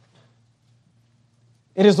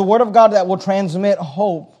 It is the Word of God that will transmit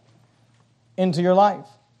hope into your life.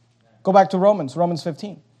 Go back to Romans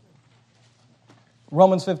 15.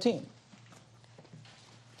 Romans 15.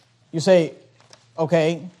 You say,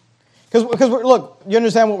 okay, because look, you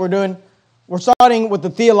understand what we're doing? We're starting with the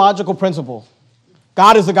theological principle.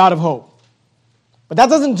 God is the God of hope. But that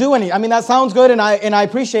doesn't do any. I mean, that sounds good and I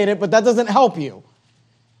appreciate it, but that doesn't help you.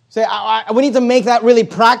 Say, we need to make that really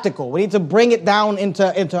practical. We need to bring it down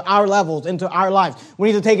into our levels, into our lives. We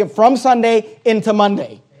need to take it from Sunday into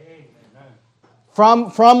Monday.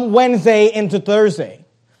 From Wednesday into Thursday.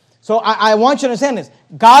 So I want you to understand this.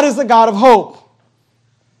 God is the God of hope.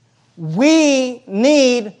 We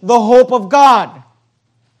need the hope of God.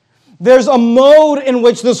 There's a mode in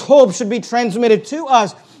which this hope should be transmitted to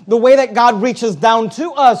us. The way that God reaches down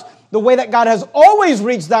to us, the way that God has always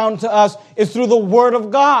reached down to us is through the Word of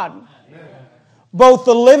God. Amen. Both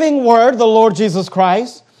the living Word, the Lord Jesus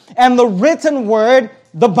Christ, and the written Word,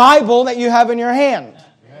 the Bible that you have in your hand.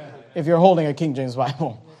 Amen. If you're holding a King James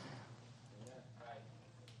Bible.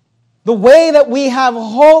 The way that we have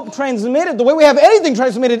hope transmitted, the way we have anything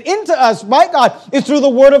transmitted into us by God is through the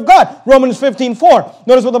Word of God. Romans 15:4.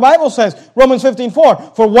 Notice what the Bible says. Romans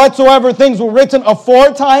 15:4. For whatsoever things were written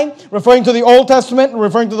aforetime, referring to the Old Testament and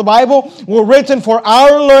referring to the Bible, were written for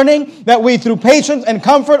our learning, that we through patience and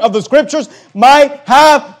comfort of the Scriptures might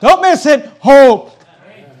have, don't miss it, hope.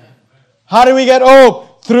 How do we get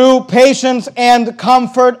hope? Through patience and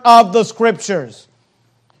comfort of the Scriptures.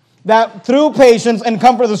 That through patience and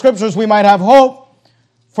comfort of the Scriptures we might have hope,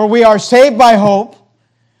 for we are saved by hope.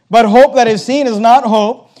 But hope that is seen is not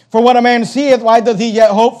hope. For what a man seeth, why doth he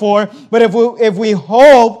yet hope for? But if we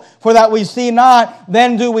hope for that we see not,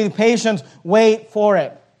 then do we patience wait for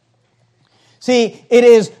it. See, it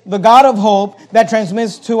is the God of hope that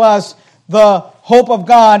transmits to us the hope of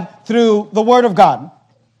God through the Word of God.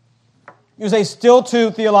 You say, still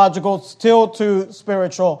too theological, still too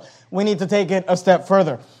spiritual. We need to take it a step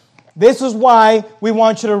further. This is why we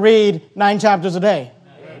want you to read 9 chapters a day.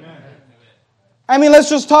 Amen. I mean, let's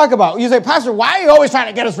just talk about it. You say, Pastor, why are you always trying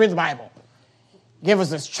to get us to read the Bible? Give us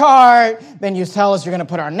this chart, then you tell us you're going to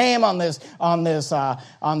put our name on this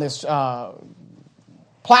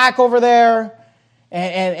plaque over there,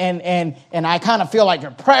 and I kind of feel like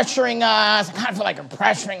you're pressuring us. I kind of feel like you're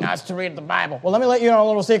pressuring us to read the Bible. Well, let me let you know a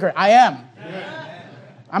little secret. I am. Amen.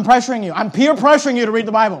 I'm pressuring you. I'm peer pressuring you to read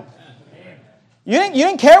the Bible. You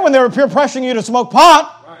didn't care when they were peer pressuring you to smoke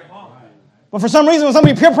pot. Right. But for some reason, when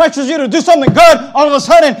somebody peer pressures you to do something good, all of a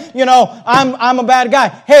sudden, I'm a bad guy.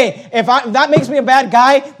 Hey, if that makes me a bad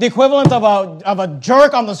guy, the equivalent of a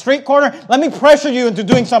jerk on the street corner, let me pressure you into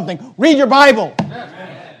doing something. Read your Bible.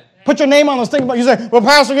 Amen. Put your name on this thing. You say, well,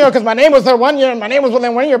 Pastor, because my name was there 1 year, and my name was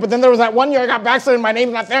within 1 year, but then there was that 1 year I got backslidden, and my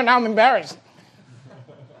name's not there, now I'm embarrassed.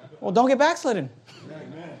 Well, don't get backslidden.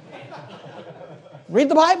 Read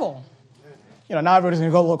the Bible. Now everybody's going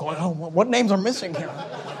to go look, oh, what names are missing here?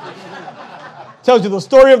 Tells you the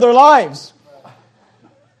story of their lives.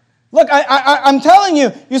 Look, I'm telling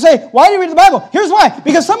you, you say, why do you read the Bible? Here's why.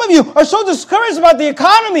 Because some of you are so discouraged about the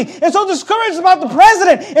economy, and so discouraged about the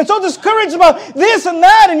president, and so discouraged about this and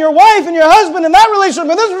that, and your wife and your husband, and that relationship,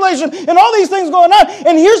 and this relationship, and all these things going on.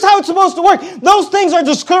 And here's how it's supposed to work. Those things are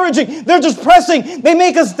discouraging. They're depressing. They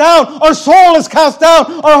make us down. Our soul is cast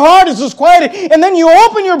down. Our heart is disquieted. And then you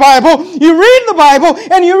open your Bible, you read the Bible,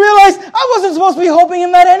 and you realize, I wasn't supposed to be hoping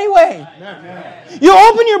in that anyway. You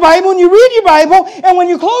open your Bible and you read your Bible, and when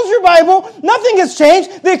you close your Bible, nothing has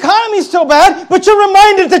changed. The economy's still bad, but you're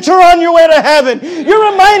reminded that you're on your way to heaven.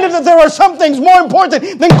 You're reminded that there are some things more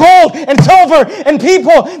important than gold and silver and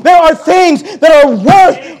people. There are things that are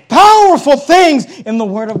worth powerful things in the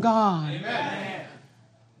Word of God. Amen.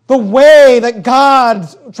 The way that God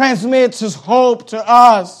transmits His hope to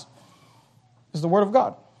us is the Word of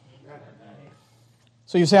God.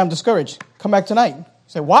 So you say, I'm discouraged. Come back tonight. You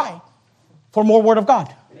say, why? For more Word of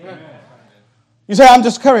God. Amen. You say, I'm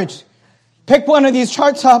discouraged. Pick one of these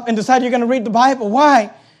charts up and decide you're going to read the Bible.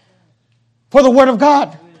 Why? For the Word of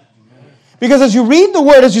God. Because as you read the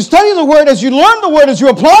Word, as you study the Word, as you learn the Word, as you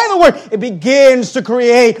apply the Word, it begins to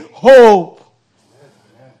create hope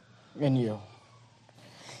in you.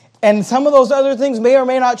 And some of those other things may or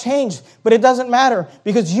may not change, but it doesn't matter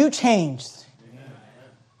because you changed.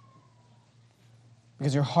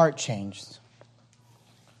 Because your heart changed.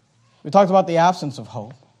 We talked about the absence of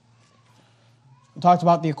hope. We talked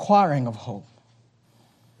about the acquiring of hope.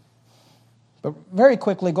 But very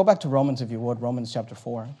quickly, go back to Romans if you would, Romans chapter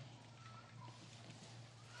 4.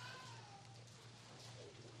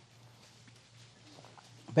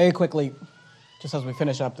 Very quickly, just as we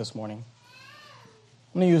finish up this morning,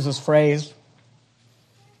 I'm going to use this phrase.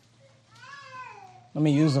 Let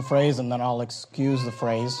me use the phrase and then I'll excuse the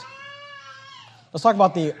phrase. Let's talk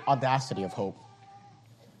about the audacity of hope.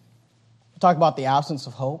 We'll talk about the absence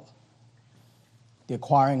of hope, the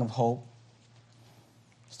acquiring of hope.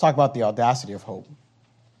 Let's talk about the audacity of hope.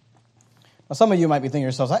 Now, some of you might be thinking to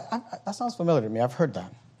yourselves, that sounds familiar to me. I've heard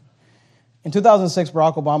that. In 2006,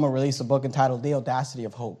 Barack Obama released a book entitled The Audacity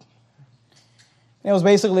of Hope. And it was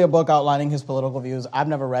basically a book outlining his political views. I've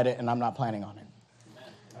never read it, and I'm not planning on it.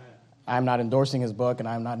 I'm not endorsing his book, and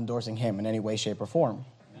I'm not endorsing him in any way, shape, or form.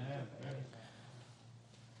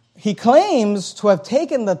 He claims to have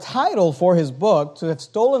taken the title for his book, to have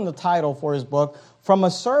stolen the title for his book from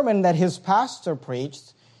a sermon that his pastor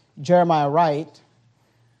preached, Jeremiah Wright.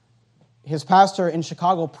 His pastor in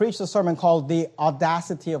Chicago preached a sermon called The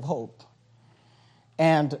Audacity of Hope.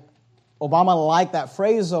 And Obama liked that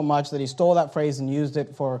phrase so much that he stole that phrase and used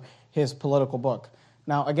it for his political book.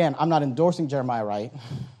 Now, again, I'm not endorsing Jeremiah Wright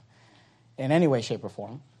in any way, shape, or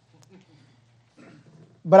form.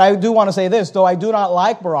 But I do want to say this, though I do not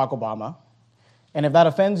like Barack Obama, and if that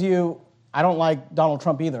offends you, I don't like Donald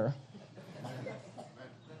Trump either.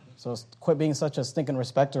 So quit being such a stinking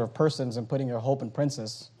respecter of persons and putting your hope in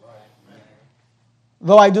princes.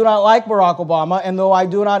 Though I do not like Barack Obama, and though I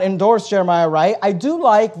do not endorse Jeremiah Wright, I do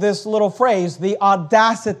like this little phrase, the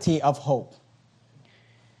audacity of hope.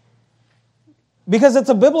 Because it's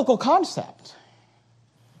a biblical concept.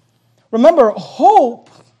 Remember,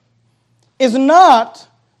 hope is not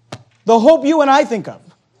the hope you and I think of.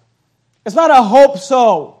 It's not a hope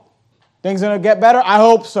so. Things are going to get better? I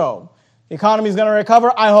hope so. The economy is going to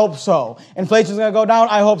recover? I hope so. Inflation is going to go down?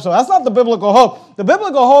 I hope so. That's not the biblical hope. The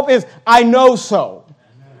biblical hope is, I know so.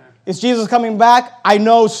 Is Jesus coming back? I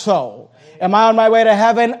know so. Am I on my way to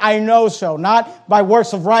heaven? I know so. Not by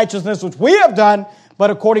works of righteousness, which we have done, but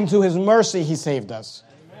according to His mercy, He saved us.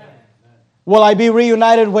 Amen. Will I be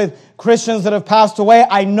reunited with Christians that have passed away?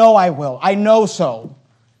 I know I will. I know so.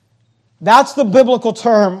 That's the biblical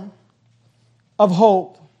term of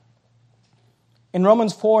hope. In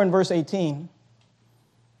Romans 4 and verse 18,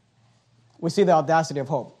 we see the audacity of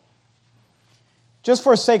hope. Just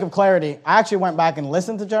for sake of clarity, I actually went back and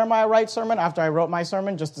listened to Jeremiah Wright's sermon after I wrote my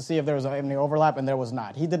sermon just to see if there was any overlap, and there was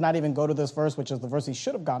not. He did not even go to this verse, which is the verse he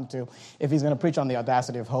should have gone to if he's going to preach on the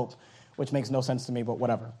audacity of hope, which makes no sense to me, but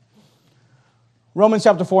whatever. Romans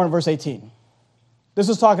chapter 4 and verse 18. This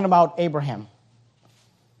is talking about Abraham.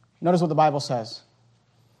 Notice what the Bible says.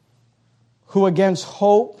 Who against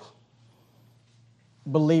hope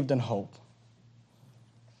believed in hope.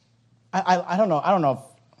 I don't know if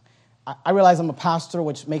I realize I'm a pastor,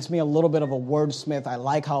 which makes me a little bit of a wordsmith. I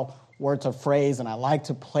like how words are phrased, and I like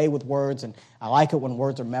to play with words, and I like it when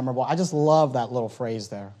words are memorable. I just love that little phrase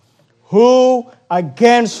there. Who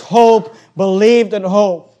against hope believed in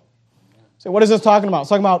hope. So what is this talking about? It's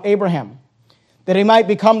talking about Abraham. That he might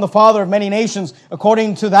become the father of many nations,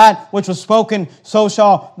 according to that which was spoken, so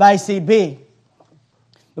shall thy seed be.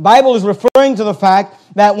 The Bible is referring to the fact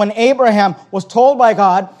that when Abraham was told by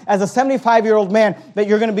God as a 75-year-old man that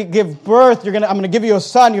you're going to give birth, I'm going to give you a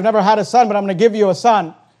son. You've never had a son, but I'm going to give you a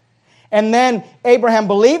son. And then Abraham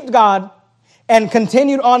believed God and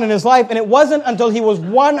continued on in his life. And it wasn't until he was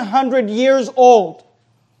 100 years old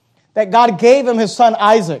that God gave him his son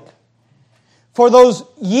Isaac. For those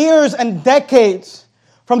years and decades,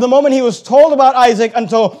 from the moment he was told about Isaac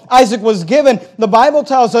until Isaac was given, the Bible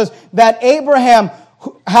tells us that Abraham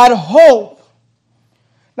had hope.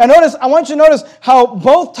 Now I want you to notice how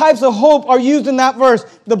both types of hope are used in that verse.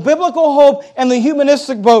 The biblical hope and the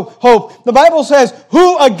humanistic hope. The Bible says,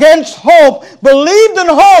 who against hope believed in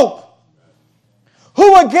hope?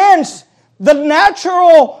 Who against the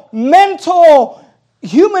natural, mental,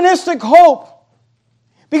 humanistic hope?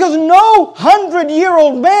 Because no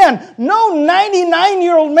 100-year-old man, no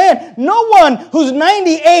 99-year-old man, no one who's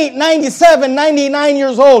 98, 97, 99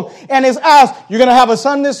 years old and is asked, you're going to have a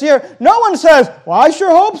son this year? No one says, well, I sure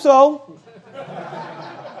hope so.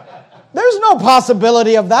 There's no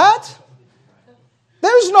possibility of that.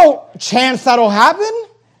 There's no chance that'll happen.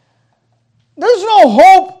 There's no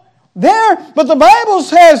hope there. But the Bible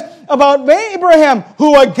says about Abraham,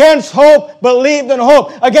 who against hope believed in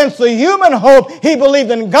hope. Against the human hope, he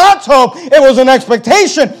believed in God's hope. It was an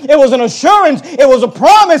expectation. It was an assurance. It was a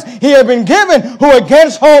promise he had been given. Who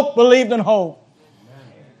against hope believed in hope.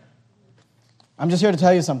 I'm just here to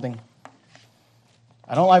tell you something.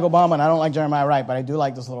 I don't like Obama and I don't like Jeremiah Wright, but I do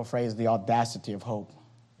like this little phrase, the audacity of hope.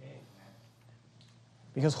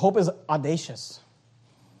 Because hope is audacious.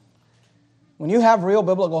 When you have real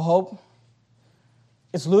biblical hope,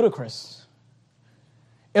 it's ludicrous.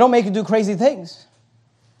 It'll make you do crazy things.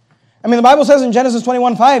 I mean, the Bible says in Genesis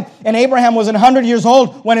 21:5, and Abraham was 100 years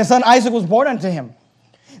old when his son Isaac was born unto him.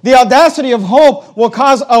 The audacity of hope will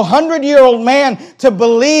cause a 100-year-old man to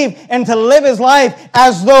believe and to live his life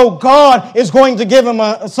as though God is going to give him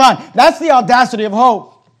a son. That's the audacity of hope.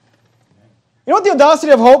 You know what the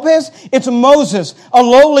audacity of hope is? It's Moses, a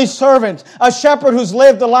lowly servant, a shepherd who's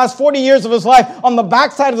lived the last 40 years of his life on the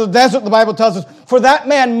backside of the desert, the Bible tells us. For that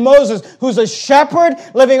man, Moses, who's a shepherd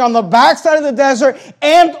living on the backside of the desert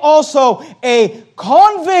and also a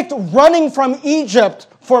convict running from Egypt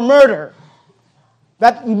for murder.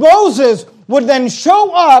 That Moses would then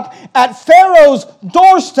show up at Pharaoh's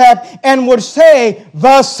doorstep and would say,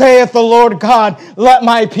 thus saith the Lord God, let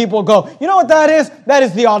my people go. You know what that is? That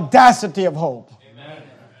is the audacity of hope. Amen.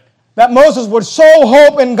 That Moses would so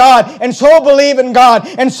hope in God and so believe in God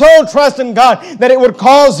and so trust in God that it would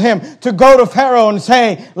cause him to go to Pharaoh and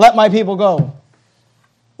say, let my people go.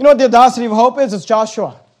 You know what the audacity of hope is? It's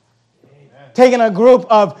Joshua. Amen. Taking a group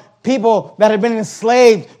of people that had been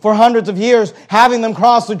enslaved for hundreds of years, having them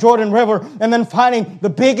cross the Jordan River, and then finding the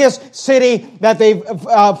biggest city that they've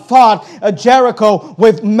fought, Jericho,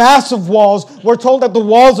 with massive walls. We're told that the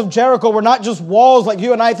walls of Jericho were not just walls like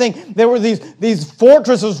you and I think. There were these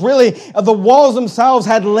fortresses, really. The walls themselves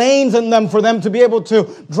had lanes in them for them to be able to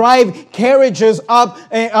drive carriages up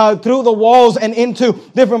through the walls and into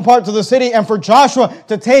different parts of the city. And for Joshua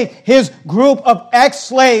to take his group of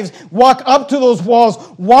ex-slaves, walk up to those walls,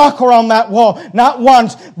 walk around that wall, not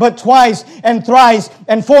once, but twice and thrice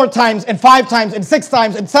and 4 times and 5 times and 6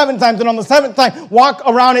 times and 7 times, and on the 7th time, walk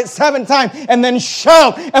around it 7 times and then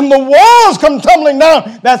shout, and the walls come tumbling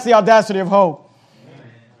down. That's the audacity of hope.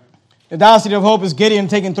 The audacity of hope is Gideon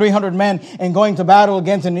taking 300 men and going to battle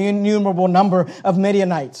against an innumerable number of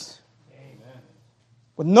Midianites.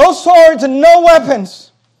 With no swords and no weapons.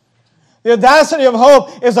 The audacity of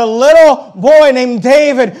hope is a little boy named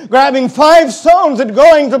David grabbing 5 stones and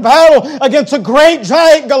going to battle against a great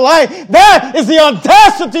giant Goliath. That is the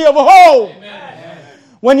audacity of hope. Amen.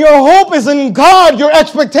 When your hope is in God, your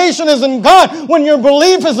expectation is in God, when your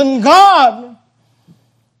belief is in God,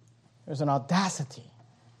 there's an audacity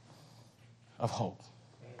of hope.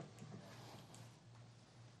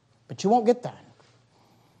 But you won't get that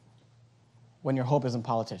when your hope is in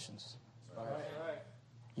politicians.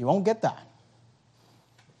 You won't get that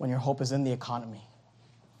when your hope is in the economy.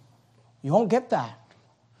 You won't get that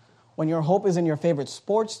when your hope is in your favorite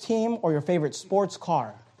sports team or your favorite sports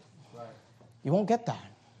car. You won't get that.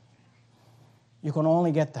 You can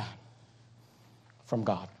only get that from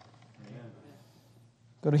God. Amen.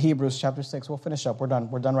 Go to Hebrews chapter 6. We'll finish up. We're done.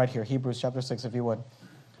 We're done right here. Hebrews chapter 6, if you would.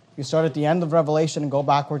 You start at the end of Revelation and go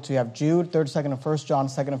backwards. You have Jude, 3rd, 2nd, and 1st John,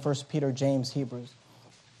 2nd and 1st Peter, James, Hebrews.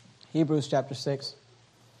 Hebrews chapter 6.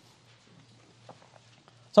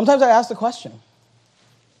 Sometimes I ask the question.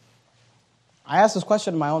 I ask this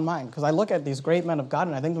question in my own mind because I look at these great men of God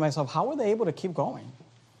and I think to myself, how are they able to keep going?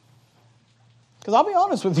 Because I'll be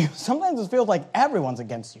honest with you, sometimes it feels like everyone's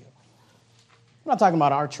against you. I'm not talking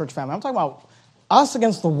about our church family. I'm talking about us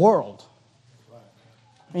against the world.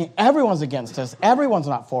 I mean, everyone's against us. Everyone's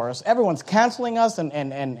not for us. Everyone's canceling us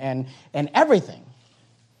and everything.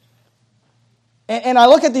 And I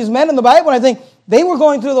look at these men in the Bible and I think, they were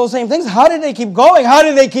going through those same things. How did they keep going? How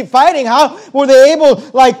did they keep fighting? How were they able,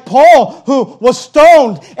 like Paul, who was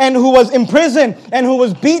stoned and who was imprisoned and who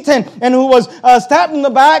was beaten and who was stabbed in the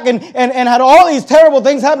back and had all these terrible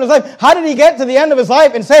things happen in his life? How did he get to the end of his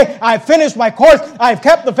life and say, I've finished my course, I've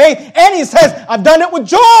kept the faith, and he says, I've done it with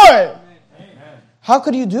joy? Amen. How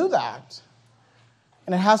could you do that?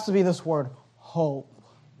 And it has to be this word, hope.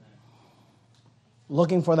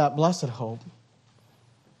 Looking for that blessed hope.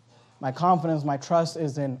 My confidence, my trust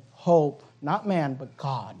is in hope, not man, but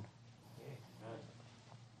God.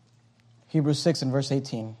 Hebrews 6 and verse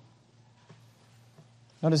 18.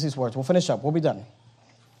 Notice these words. We'll finish up. We'll be done.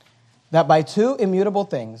 That by two immutable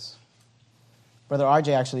things, Brother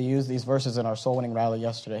RJ actually used these verses in our soul winning rally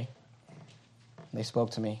yesterday. They spoke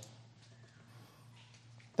to me.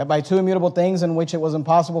 That by two immutable things in which it was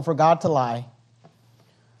impossible for God to lie,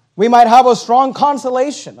 we might have a strong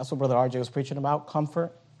consolation. That's what Brother RJ was preaching about,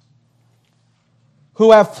 comfort.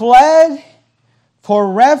 Who have fled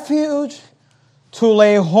for refuge to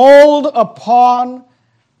lay hold upon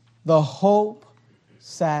the hope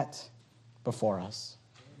set before us.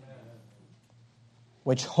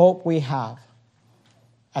 Which hope we have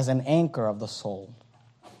as an anchor of the soul,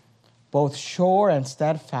 both sure and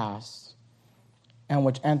steadfast, and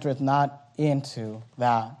which entereth not into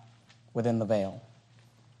that within the veil.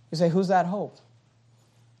 You say, who's that hope?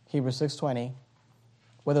 Hebrews 6:20.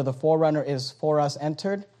 Whether the forerunner is for us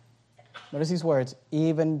entered, notice these words,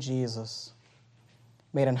 even Jesus,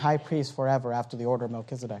 made an high priest forever after the order of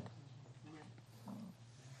Melchizedek.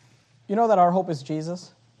 You know that our hope is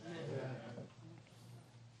Jesus?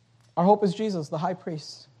 Our hope is Jesus, the high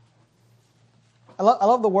priest. I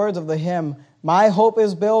love the words of the hymn, my hope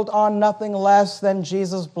is built on nothing less than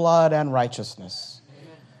Jesus' blood and righteousness.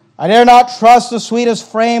 I dare not trust the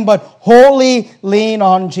sweetest frame, but wholly lean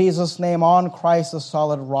on Jesus' name. On Christ, the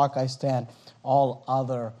solid rock I stand. All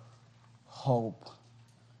other hope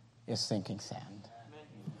is sinking sand.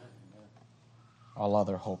 All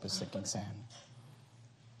other hope is sinking sand.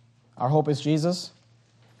 Our hope is Jesus.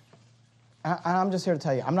 I'm just here to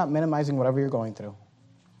tell you, I'm not minimizing whatever you're going through.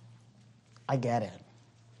 I get it.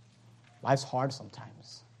 Life's hard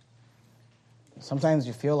sometimes. Sometimes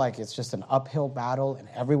you feel like it's just an uphill battle and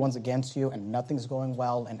everyone's against you and nothing's going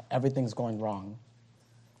well and everything's going wrong.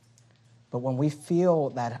 But when we feel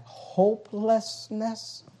that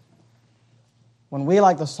hopelessness, when we,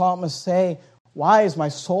 like the psalmist, say, why is my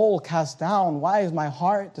soul cast down? Why is my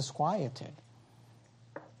heart disquieted?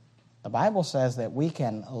 The Bible says that we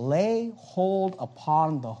can lay hold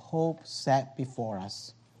upon the hope set before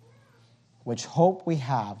us, which hope we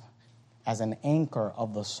have as an anchor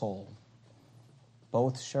of the soul,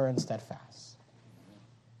 both sure and steadfast.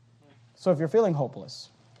 So if you're feeling hopeless,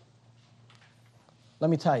 let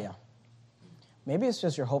me tell you, maybe it's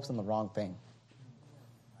just your hopes in the wrong thing.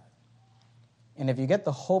 And if you get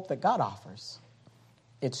the hope that God offers,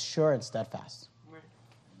 it's sure and steadfast.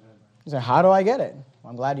 You say, how do I get it? Well,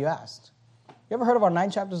 I'm glad you asked. You ever heard of our 9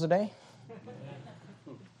 chapters a day?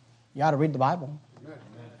 You ought to read the Bible.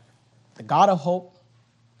 The God of hope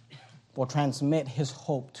will transmit his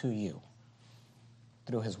hope to you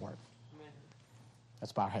through his word.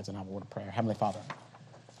 Let's bow our heads and have a word of prayer. Heavenly Father,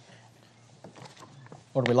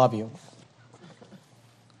 Lord, we love you.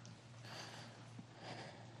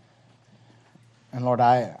 And Lord,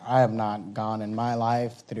 I have not gone in my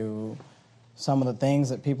life through some of the things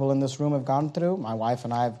that people in this room have gone through. My wife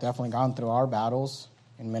and I have definitely gone through our battles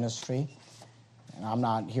in ministry. And I'm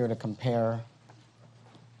not here to compare.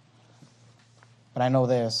 But I know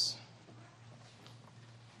this.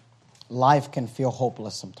 Life can feel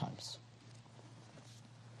hopeless sometimes.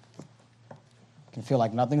 It can feel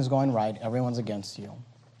like nothing's going right. Everyone's against you.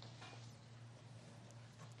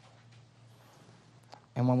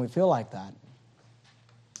 And when we feel like that,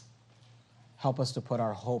 help us to put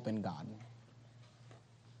our hope in God.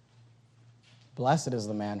 Blessed is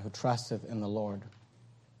the man who trusteth in the Lord,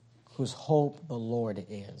 whose hope the Lord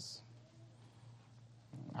is.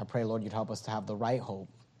 I pray, Lord, you'd help us to have the right hope.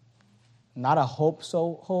 Not a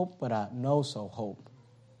hope-so hope, but a know-so hope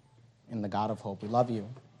in the God of hope. We love you.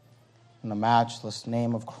 In the matchless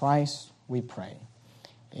name of Christ, we pray.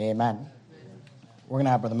 Amen. We're going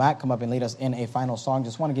to have Brother Matt come up and lead us in a final song.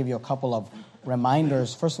 Just want to give you a couple of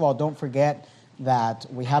reminders. First of all, don't forget that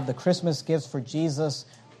we have the Christmas Gifts for Jesus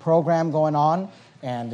program going on. And